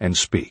hear and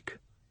speak.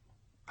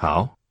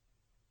 How?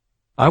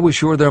 I was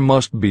sure there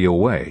must be a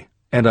way,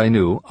 and I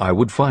knew I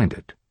would find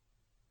it.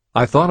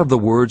 I thought of the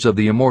words of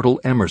the immortal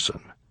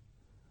Emerson.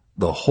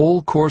 The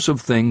whole course of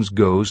things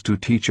goes to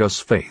teach us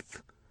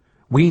faith.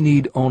 We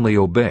need only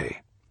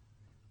obey.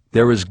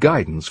 There is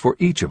guidance for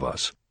each of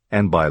us,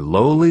 and by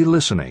lowly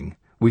listening,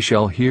 we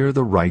shall hear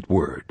the right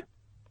word.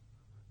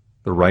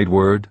 The right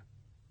word?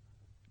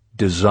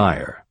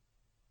 Desire.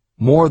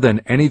 More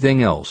than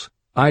anything else,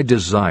 I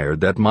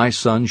desired that my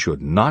son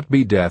should not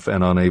be deaf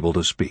and unable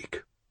to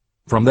speak.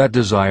 From that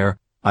desire,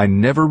 I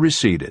never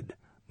receded,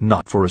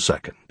 not for a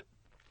second.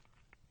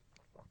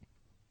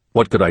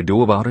 What could I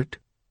do about it?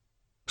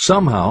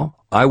 Somehow,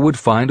 I would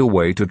find a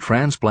way to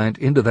transplant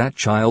into that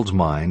child's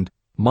mind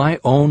my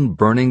own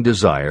burning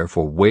desire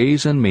for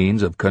ways and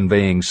means of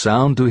conveying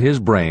sound to his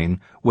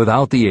brain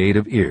without the aid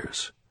of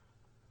ears.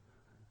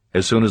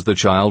 As soon as the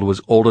child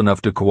was old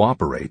enough to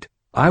cooperate,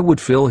 I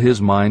would fill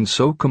his mind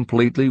so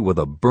completely with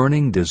a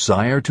burning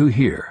desire to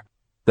hear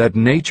that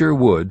nature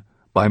would,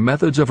 by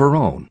methods of her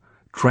own,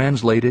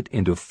 translate it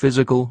into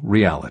physical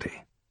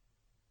reality.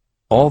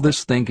 All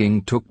this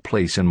thinking took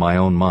place in my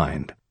own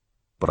mind,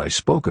 but I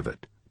spoke of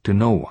it to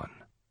no one.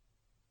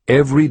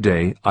 Every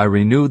day I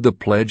renewed the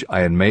pledge I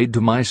had made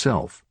to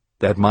myself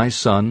that my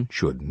son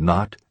should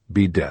not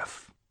be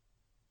deaf.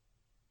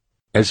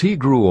 As he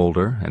grew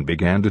older and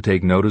began to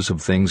take notice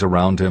of things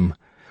around him,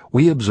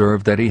 we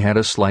observed that he had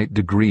a slight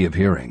degree of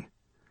hearing.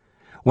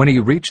 When he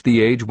reached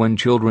the age when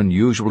children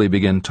usually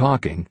begin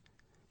talking,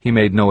 he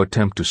made no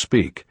attempt to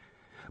speak,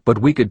 but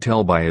we could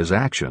tell by his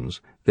actions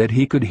that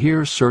he could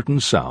hear certain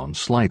sounds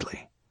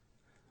slightly.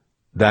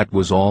 That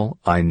was all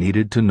I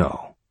needed to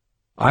know.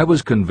 I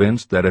was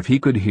convinced that if he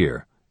could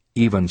hear,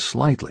 even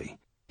slightly,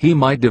 he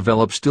might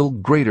develop still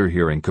greater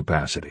hearing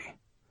capacity.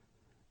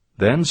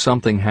 Then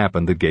something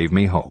happened that gave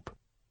me hope.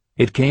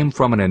 It came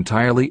from an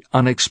entirely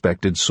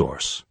unexpected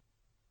source.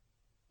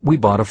 We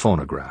bought a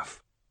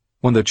phonograph.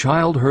 When the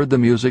child heard the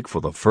music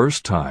for the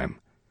first time,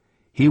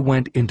 he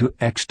went into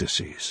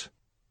ecstasies.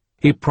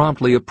 He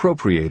promptly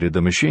appropriated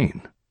the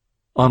machine.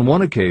 On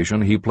one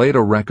occasion, he played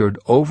a record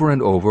over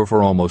and over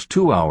for almost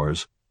 2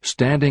 hours,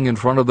 standing in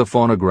front of the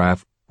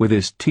phonograph with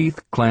his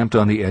teeth clamped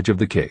on the edge of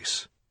the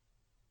case.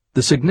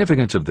 The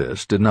significance of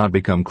this did not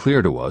become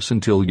clear to us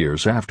until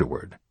years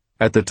afterward.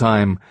 At the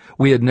time,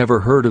 we had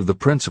never heard of the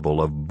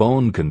principle of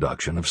bone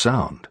conduction of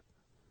sound.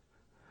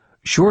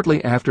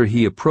 Shortly after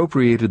he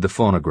appropriated the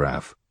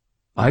phonograph,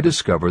 I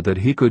discovered that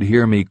he could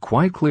hear me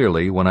quite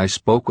clearly when I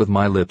spoke with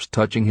my lips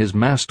touching his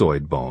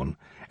mastoid bone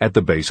at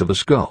the base of the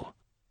skull.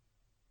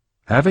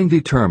 Having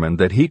determined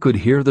that he could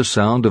hear the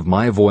sound of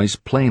my voice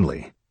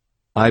plainly,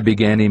 I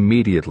began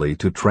immediately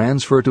to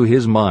transfer to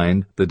his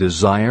mind the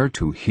desire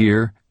to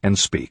hear and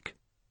speak.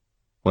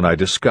 When I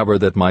discovered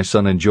that my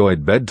son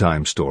enjoyed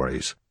bedtime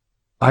stories,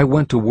 I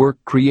went to work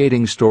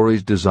creating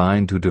stories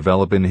designed to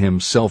develop in him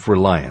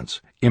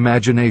self-reliance,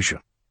 imagination,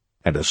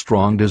 and a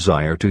strong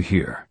desire to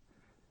hear.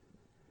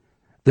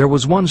 There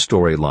was one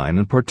storyline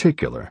in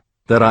particular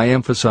that I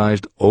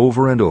emphasized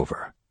over and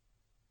over.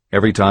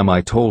 Every time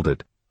I told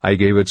it, I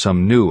gave it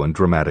some new and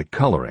dramatic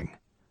coloring.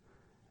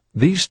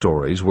 These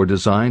stories were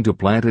designed to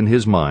plant in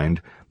his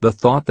mind the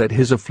thought that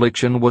his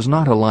affliction was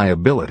not a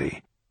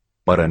liability,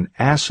 but an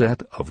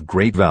asset of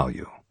great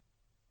value.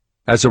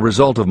 As a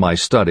result of my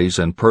studies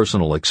and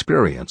personal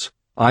experience,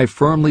 I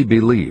firmly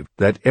believe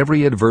that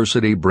every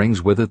adversity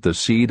brings with it the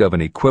seed of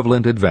an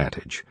equivalent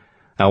advantage.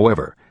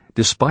 However,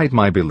 despite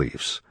my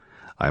beliefs,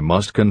 I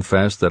must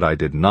confess that I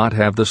did not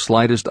have the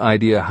slightest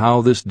idea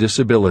how this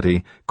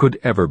disability could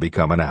ever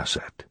become an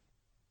asset.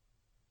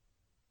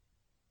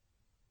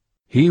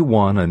 He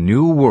won a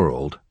new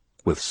world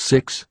with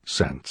 6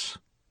 cents.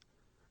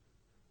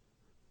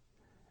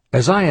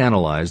 As I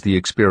analyze the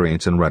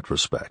experience in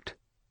retrospect,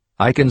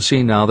 I can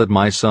see now that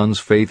my son's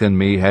faith in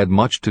me had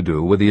much to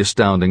do with the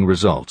astounding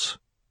results.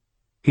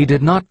 He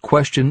did not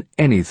question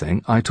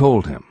anything I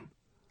told him.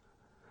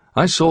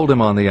 I sold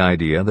him on the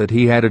idea that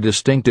he had a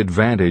distinct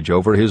advantage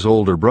over his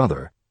older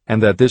brother,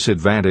 and that this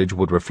advantage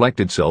would reflect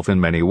itself in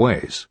many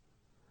ways.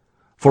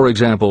 For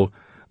example,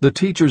 the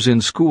teachers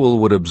in school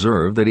would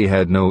observe that he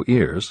had no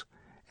ears,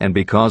 and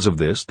because of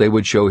this they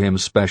would show him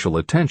special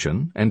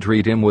attention and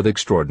treat him with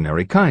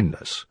extraordinary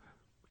kindness.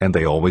 And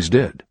they always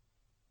did.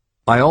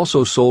 I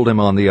also sold him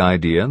on the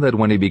idea that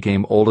when he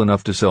became old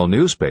enough to sell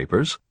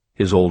newspapers,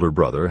 his older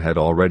brother had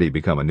already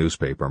become a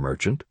newspaper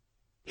merchant,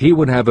 he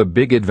would have a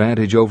big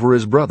advantage over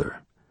his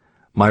brother.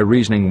 My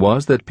reasoning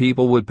was that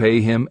people would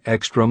pay him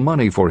extra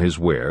money for his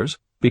wares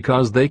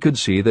because they could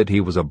see that he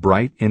was a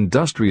bright,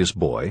 industrious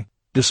boy,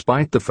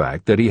 despite the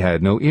fact that he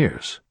had no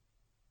ears.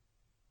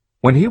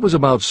 When he was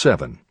about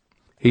 7,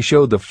 he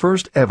showed the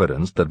first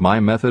evidence that my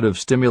method of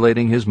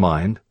stimulating his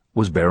mind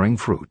was bearing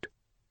fruit.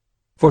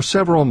 For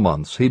several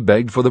months he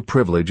begged for the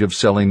privilege of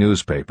selling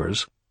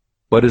newspapers,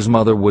 but his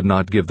mother would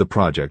not give the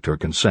project her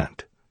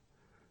consent.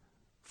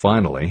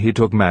 Finally, he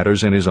took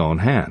matters in his own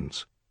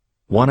hands.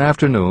 One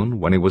afternoon,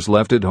 when he was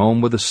left at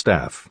home with the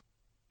staff,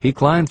 he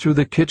climbed through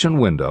the kitchen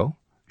window,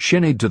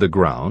 shinnied to the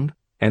ground,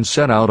 and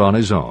set out on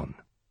his own.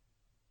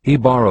 He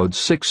borrowed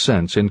 6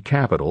 cents in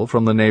capital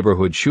from the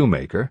neighborhood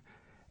shoemaker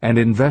and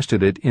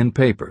invested it in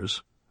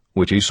papers,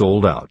 which he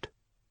sold out.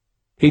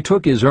 He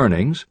took his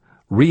earnings,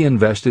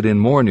 reinvested in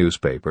more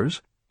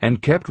newspapers,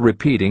 and kept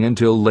repeating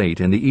until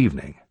late in the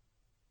evening.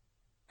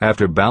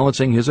 After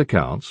balancing his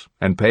accounts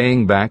and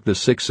paying back the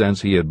 6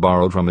 cents he had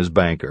borrowed from his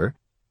banker,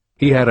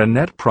 he had a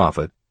net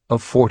profit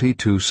of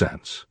 42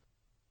 cents.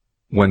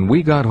 When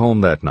we got home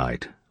that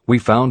night, we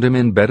found him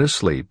in bed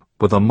asleep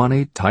with the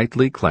money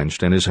tightly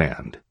clenched in his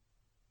hand.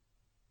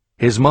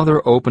 His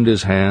mother opened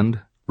his hand,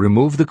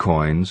 removed the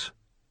coins,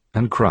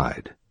 and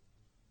cried.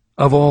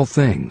 Of all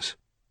things!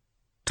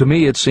 To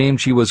me it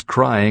seemed she was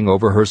crying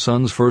over her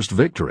son's first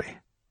victory.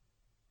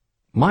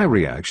 My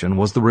reaction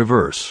was the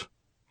reverse.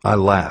 I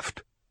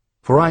laughed,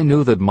 for I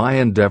knew that my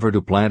endeavor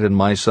to plant in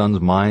my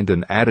son's mind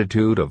an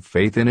attitude of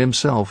faith in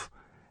himself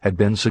had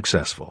been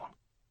successful.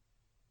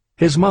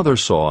 His mother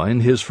saw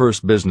in his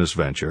first business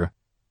venture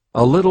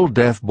a little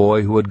deaf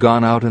boy who had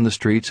gone out in the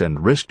streets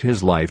and risked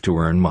his life to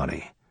earn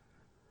money.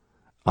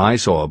 I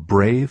saw a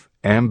brave,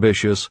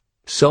 ambitious,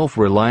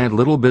 self-reliant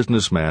little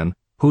businessman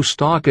whose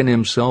stock in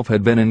himself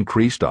had been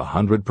increased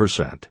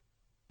 100%.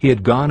 He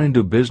had gone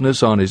into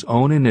business on his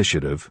own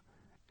initiative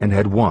and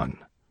had won.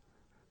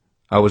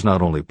 I was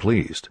not only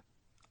pleased,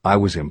 I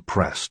was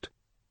impressed.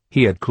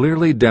 He had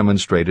clearly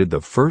demonstrated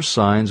the first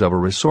signs of a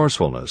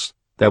resourcefulness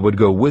that would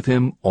go with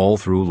him all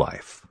through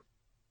life.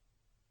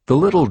 The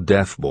little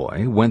deaf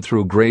boy went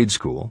through grade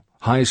school,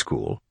 high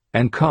school,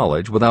 and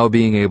college without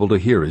being able to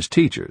hear his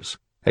teachers,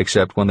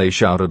 except when they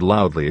shouted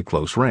loudly at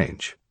close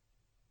range.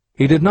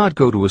 He did not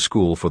go to a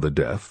school for the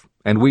deaf,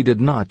 and we did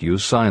not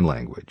use sign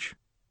language.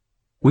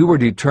 We were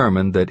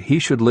determined that he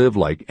should live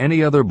like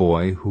any other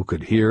boy who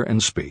could hear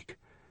and speak.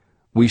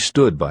 We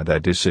stood by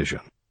that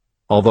decision,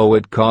 although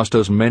it cost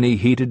us many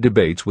heated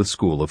debates with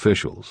school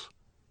officials.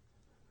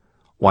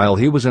 While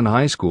he was in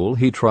high school,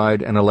 he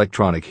tried an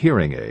electronic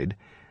hearing aid,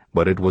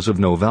 but it was of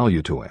no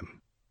value to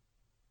him.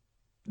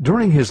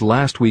 During his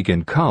last week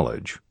in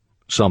college,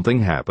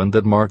 something happened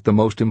that marked the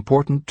most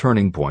important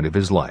turning point of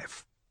his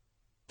life.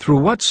 Through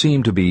what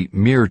seemed to be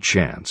mere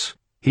chance,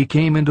 he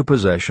came into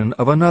possession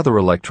of another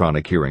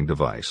electronic hearing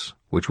device,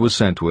 which was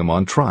sent to him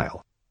on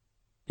trial.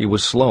 He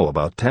was slow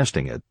about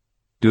testing it,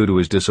 due to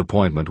his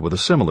disappointment with a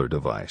similar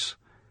device.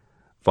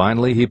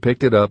 Finally, he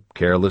picked it up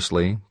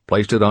carelessly,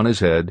 placed it on his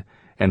head,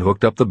 and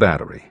hooked up the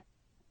battery.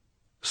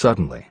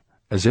 Suddenly,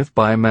 as if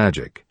by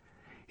magic,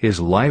 his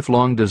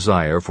lifelong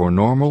desire for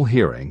normal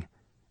hearing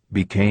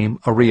became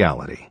a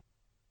reality.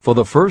 For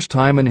the first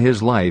time in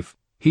his life,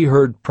 he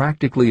heard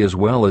practically as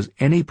well as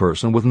any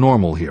person with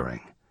normal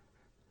hearing.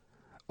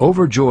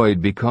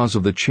 Overjoyed because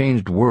of the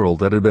changed world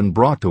that had been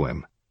brought to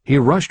him, he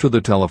rushed to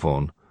the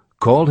telephone,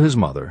 called his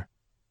mother,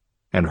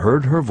 and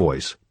heard her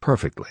voice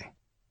perfectly.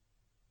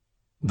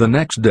 The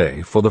next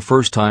day, for the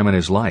first time in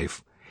his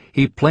life,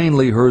 he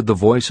plainly heard the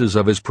voices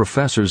of his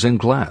professors in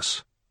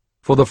class.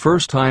 For the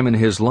first time in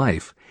his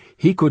life,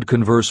 he could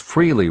converse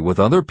freely with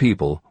other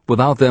people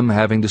without them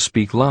having to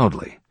speak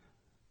loudly.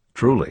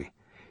 Truly,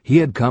 he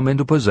had come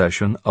into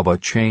possession of a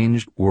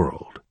changed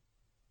world.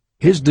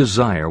 His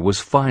desire was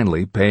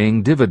finally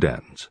paying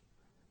dividends.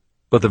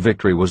 But the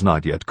victory was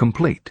not yet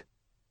complete.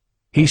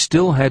 He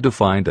still had to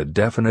find a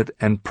definite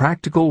and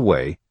practical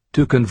way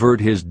to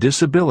convert his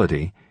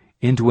disability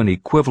into an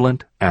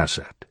equivalent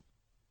asset.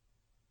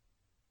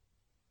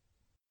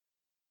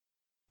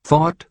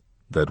 Thought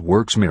that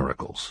works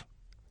miracles.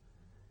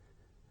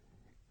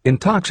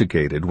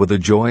 Intoxicated with the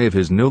joy of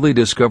his newly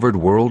discovered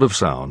world of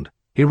sound,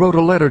 he wrote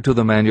a letter to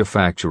the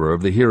manufacturer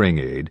of the hearing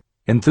aid,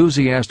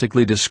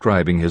 enthusiastically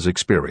describing his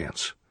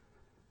experience.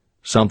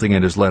 Something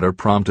in his letter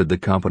prompted the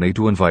company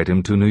to invite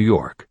him to New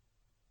York.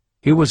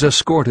 He was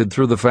escorted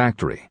through the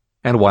factory,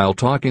 and while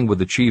talking with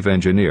the chief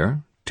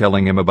engineer,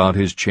 telling him about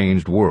his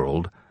changed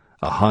world,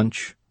 a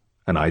hunch,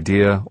 an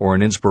idea, or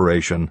an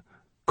inspiration,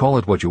 call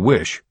it what you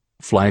wish,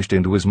 flashed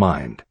into his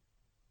mind.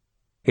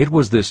 It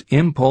was this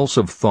impulse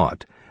of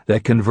thought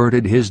that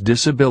converted his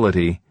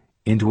disability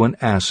into an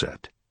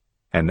asset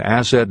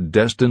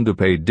destined to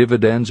pay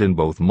dividends in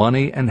both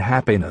money and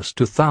happiness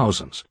to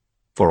thousands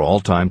for all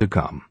time to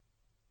come.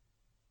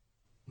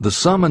 The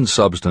sum and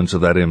substance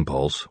of that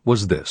impulse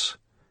was this.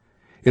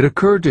 It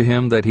occurred to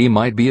him that he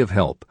might be of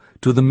help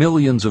to the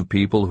millions of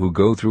people who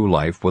go through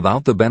life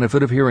without the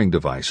benefit of hearing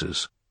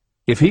devices,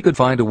 if he could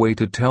find a way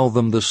to tell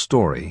them the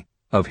story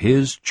of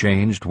his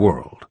changed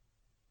world.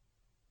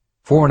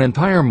 For an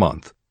entire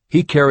month,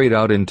 he carried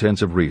out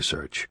intensive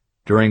research,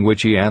 during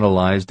which he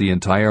analyzed the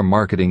entire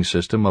marketing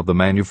system of the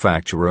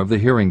manufacturer of the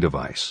hearing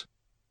device.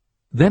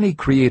 Then he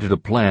created a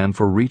plan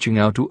for reaching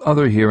out to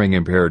other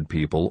hearing-impaired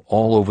people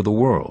all over the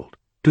world,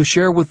 to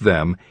share with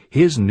them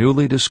his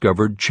newly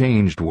discovered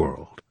changed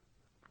world.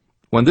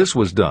 When this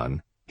was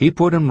done, he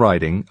put in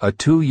writing a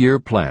 2-year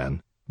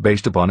plan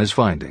based upon his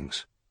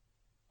findings.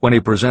 When he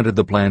presented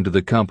the plan to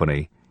the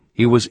company,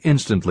 he was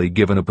instantly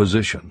given a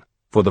position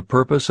for the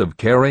purpose of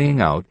carrying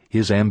out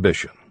his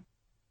ambition.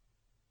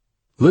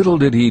 Little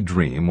did he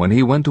dream when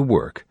he went to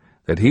work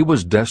that he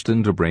was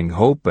destined to bring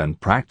hope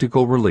and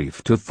practical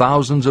relief to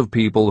thousands of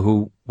people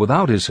who,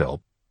 without his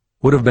help,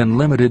 would have been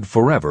limited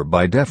forever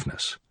by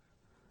deafness.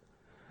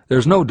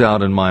 There's no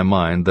doubt in my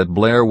mind that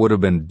Blair would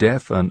have been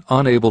deaf and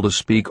unable to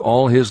speak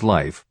all his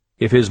life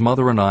if his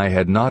mother and I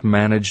had not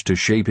managed to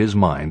shape his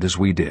mind as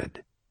we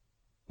did.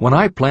 When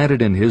I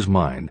planted in his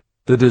mind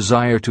the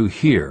desire to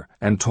hear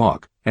and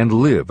talk and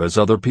live as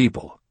other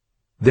people,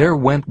 there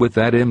went with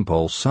that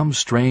impulse some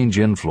strange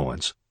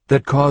influence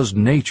that caused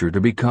nature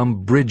to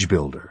become bridge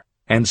builder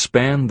and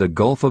span the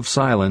gulf of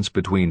silence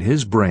between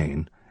his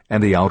brain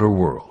and the outer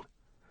world.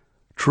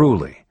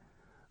 Truly,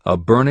 a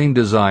burning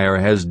desire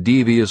has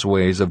devious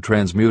ways of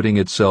transmuting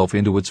itself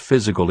into its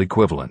physical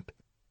equivalent.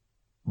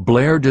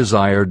 Blair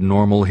desired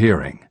normal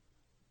hearing.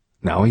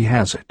 Now he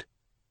has it.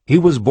 He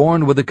was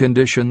born with a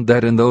condition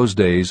that in those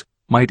days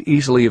might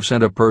easily have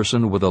sent a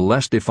person with a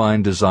less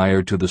defined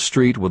desire to the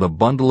street with a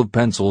bundle of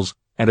pencils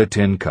and a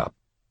tin cup.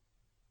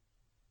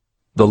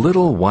 The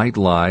little white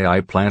lie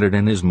I planted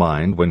in his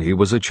mind when he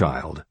was a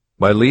child,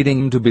 by leading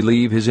him to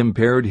believe his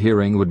impaired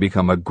hearing would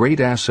become a great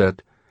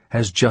asset,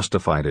 has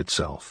justified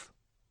itself.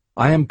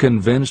 I am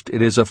convinced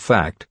it is a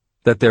fact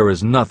that there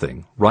is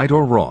nothing, right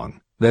or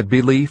wrong, that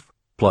belief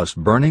plus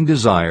burning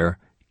desire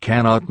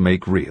cannot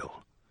make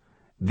real.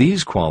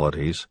 These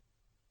qualities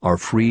are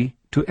free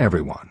to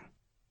everyone.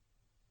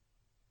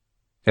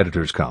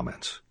 Editor's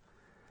comments.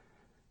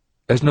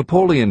 As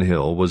Napoleon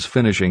Hill was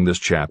finishing this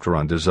chapter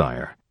on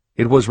desire,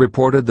 it was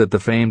reported that the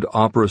famed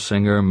opera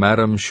singer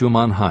Madame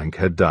Schumann-Heink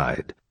had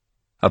died.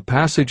 A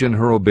passage in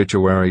her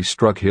obituary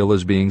struck Hill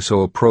as being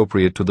so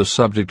appropriate to the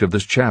subject of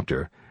this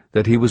chapter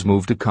that he was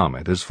moved to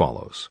comment as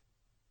follows.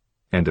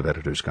 End of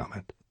editor's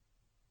comment.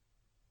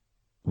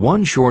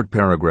 One short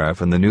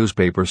paragraph in the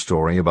newspaper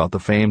story about the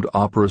famed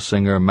opera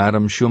singer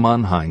Madame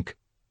Schumann-Heink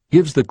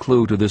gives the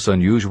clue to this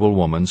unusual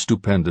woman's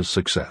stupendous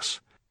success.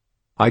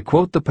 I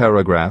quote the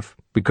paragraph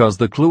because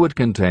the clue it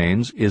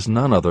contains is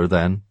none other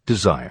than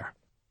desire.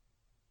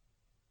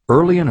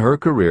 Early in her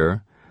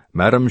career,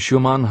 Madame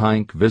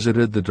Schumann-Heink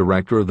visited the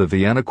director of the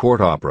Vienna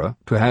Court Opera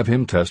to have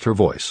him test her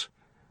voice.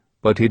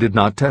 But he did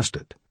not test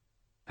it.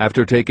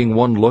 After taking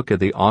one look at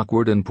the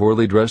awkward and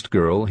poorly dressed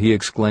girl, he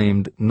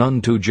exclaimed,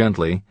 none too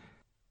gently,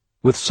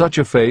 "With such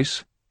a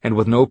face, and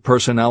with no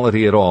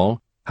personality at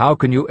all, how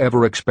can you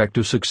ever expect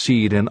to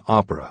succeed in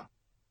opera?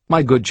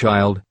 My good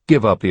child,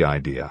 give up the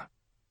idea.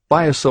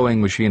 Buy a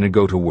sewing machine and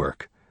go to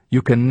work.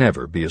 You can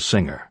never be a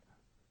singer."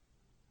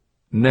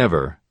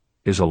 Never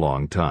is a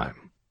long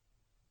time.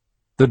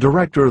 The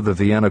director of the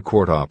Vienna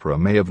Court Opera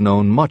may have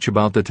known much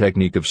about the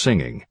technique of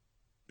singing,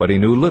 but he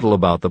knew little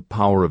about the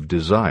power of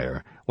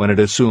desire when it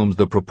assumes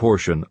the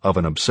proportion of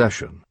an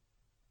obsession.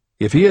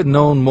 If he had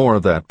known more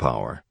of that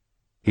power,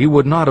 he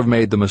would not have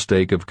made the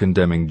mistake of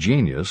condemning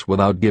genius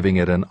without giving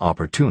it an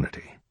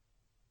opportunity.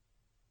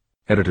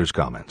 Editor's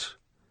comments.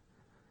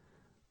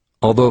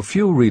 Although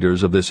few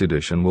readers of this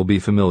edition will be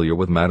familiar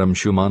with Madame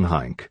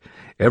Schumann-Heink,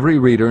 every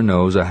reader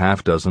knows a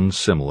half-dozen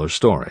similar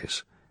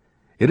stories.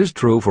 It is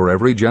true for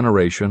every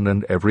generation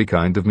and every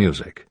kind of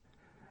music.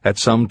 At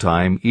some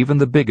time, even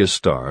the biggest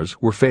stars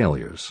were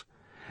failures.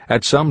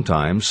 At some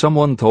time,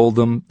 someone told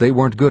them they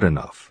weren't good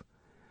enough.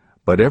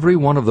 But every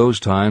one of those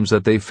times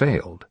that they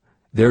failed,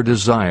 their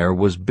desire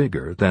was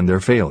bigger than their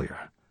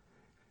failure.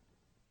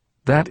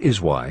 That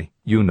is why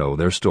you know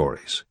their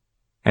stories.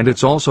 And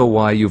it's also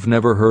why you've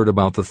never heard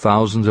about the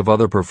thousands of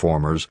other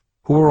performers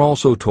who were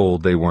also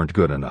told they weren't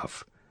good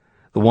enough.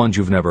 The ones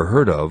you've never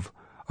heard of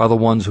are the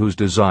ones whose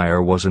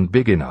desire wasn't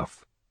big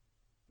enough.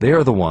 They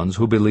are the ones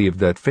who believed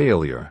that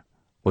failure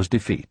was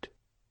defeat.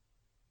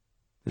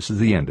 This is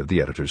the end of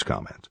the editor's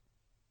comment.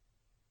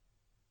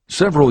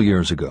 Several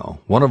years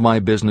ago, one of my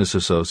business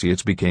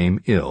associates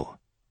became ill.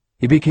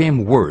 He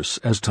became worse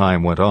as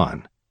time went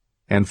on,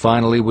 and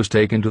finally was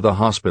taken to the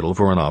hospital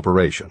for an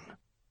operation.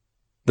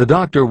 The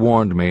doctor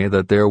warned me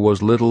that there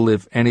was little,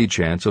 if any,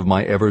 chance of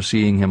my ever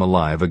seeing him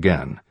alive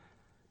again.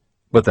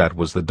 But that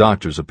was the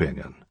doctor's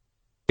opinion.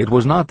 It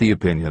was not the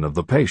opinion of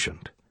the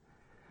patient.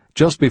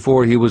 Just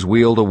before he was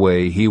wheeled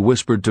away, he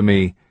whispered to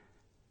me,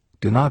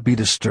 "Do not be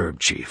disturbed,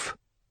 Chief.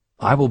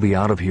 I will be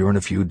out of here in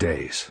a few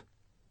days."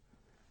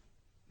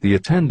 The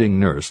attending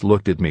nurse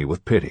looked at me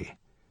with pity,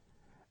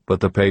 but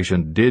the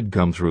patient did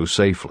come through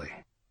safely.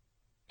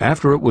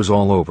 After it was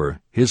all over,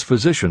 his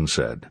physician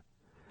said,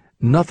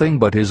 "Nothing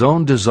but his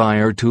own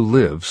desire to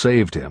live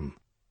saved him.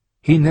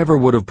 He never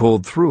would have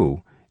pulled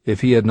through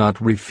if he had not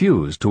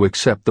refused to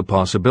accept the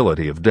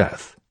possibility of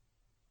death."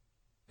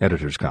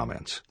 Editor's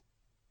comments.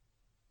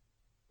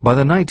 By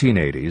the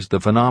 1980s, the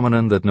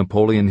phenomenon that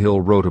Napoleon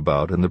Hill wrote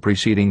about in the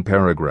preceding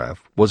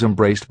paragraph was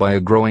embraced by a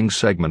growing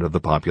segment of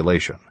the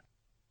population.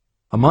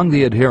 Among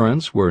the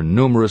adherents were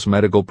numerous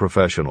medical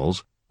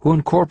professionals who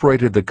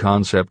incorporated the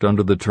concept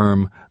under the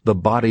term the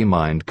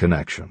body-mind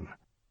connection.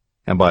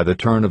 And by the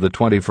turn of the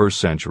 21st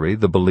century,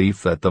 the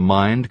belief that the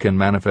mind can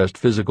manifest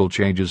physical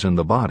changes in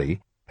the body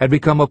had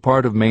become a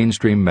part of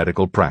mainstream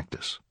medical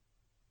practice.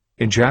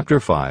 In Chapter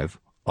 5,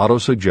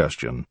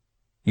 Autosuggestion,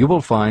 you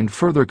will find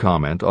further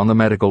comment on the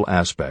medical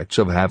aspects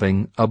of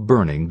having a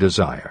burning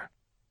desire.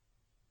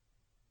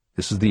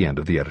 This is the end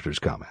of the editor's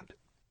comment.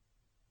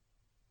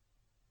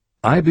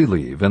 I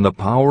believe in the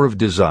power of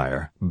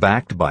desire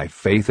backed by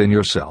faith in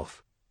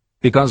yourself,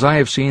 because I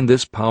have seen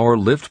this power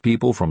lift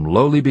people from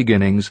lowly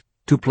beginnings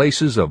to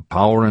places of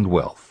power and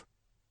wealth.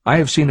 I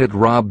have seen it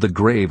rob the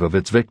grave of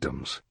its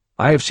victims.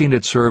 I have seen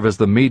it serve as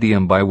the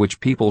medium by which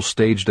people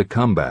staged a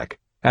comeback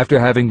after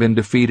having been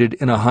defeated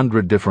in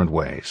 100 different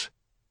ways.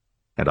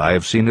 And I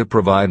have seen it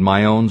provide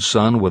my own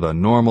son with a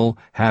normal,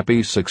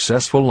 happy,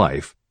 successful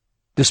life,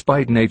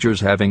 despite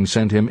nature's having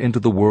sent him into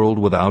the world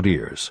without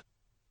ears.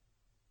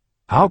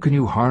 How can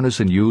you harness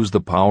and use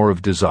the power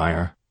of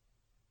desire?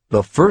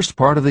 The first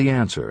part of the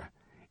answer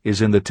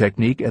is in the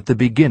technique at the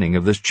beginning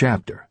of this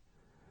chapter.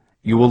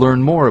 You will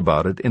learn more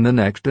about it in the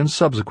next and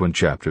subsequent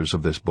chapters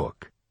of this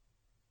book.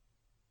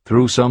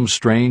 Through some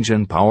strange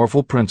and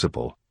powerful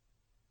principle,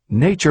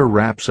 nature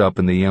wraps up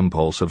in the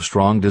impulse of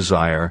strong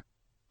desire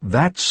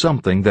that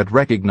something that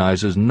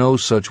recognizes no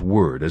such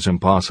word as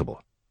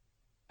impossible,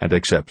 and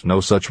accepts no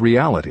such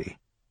reality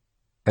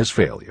as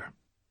failure.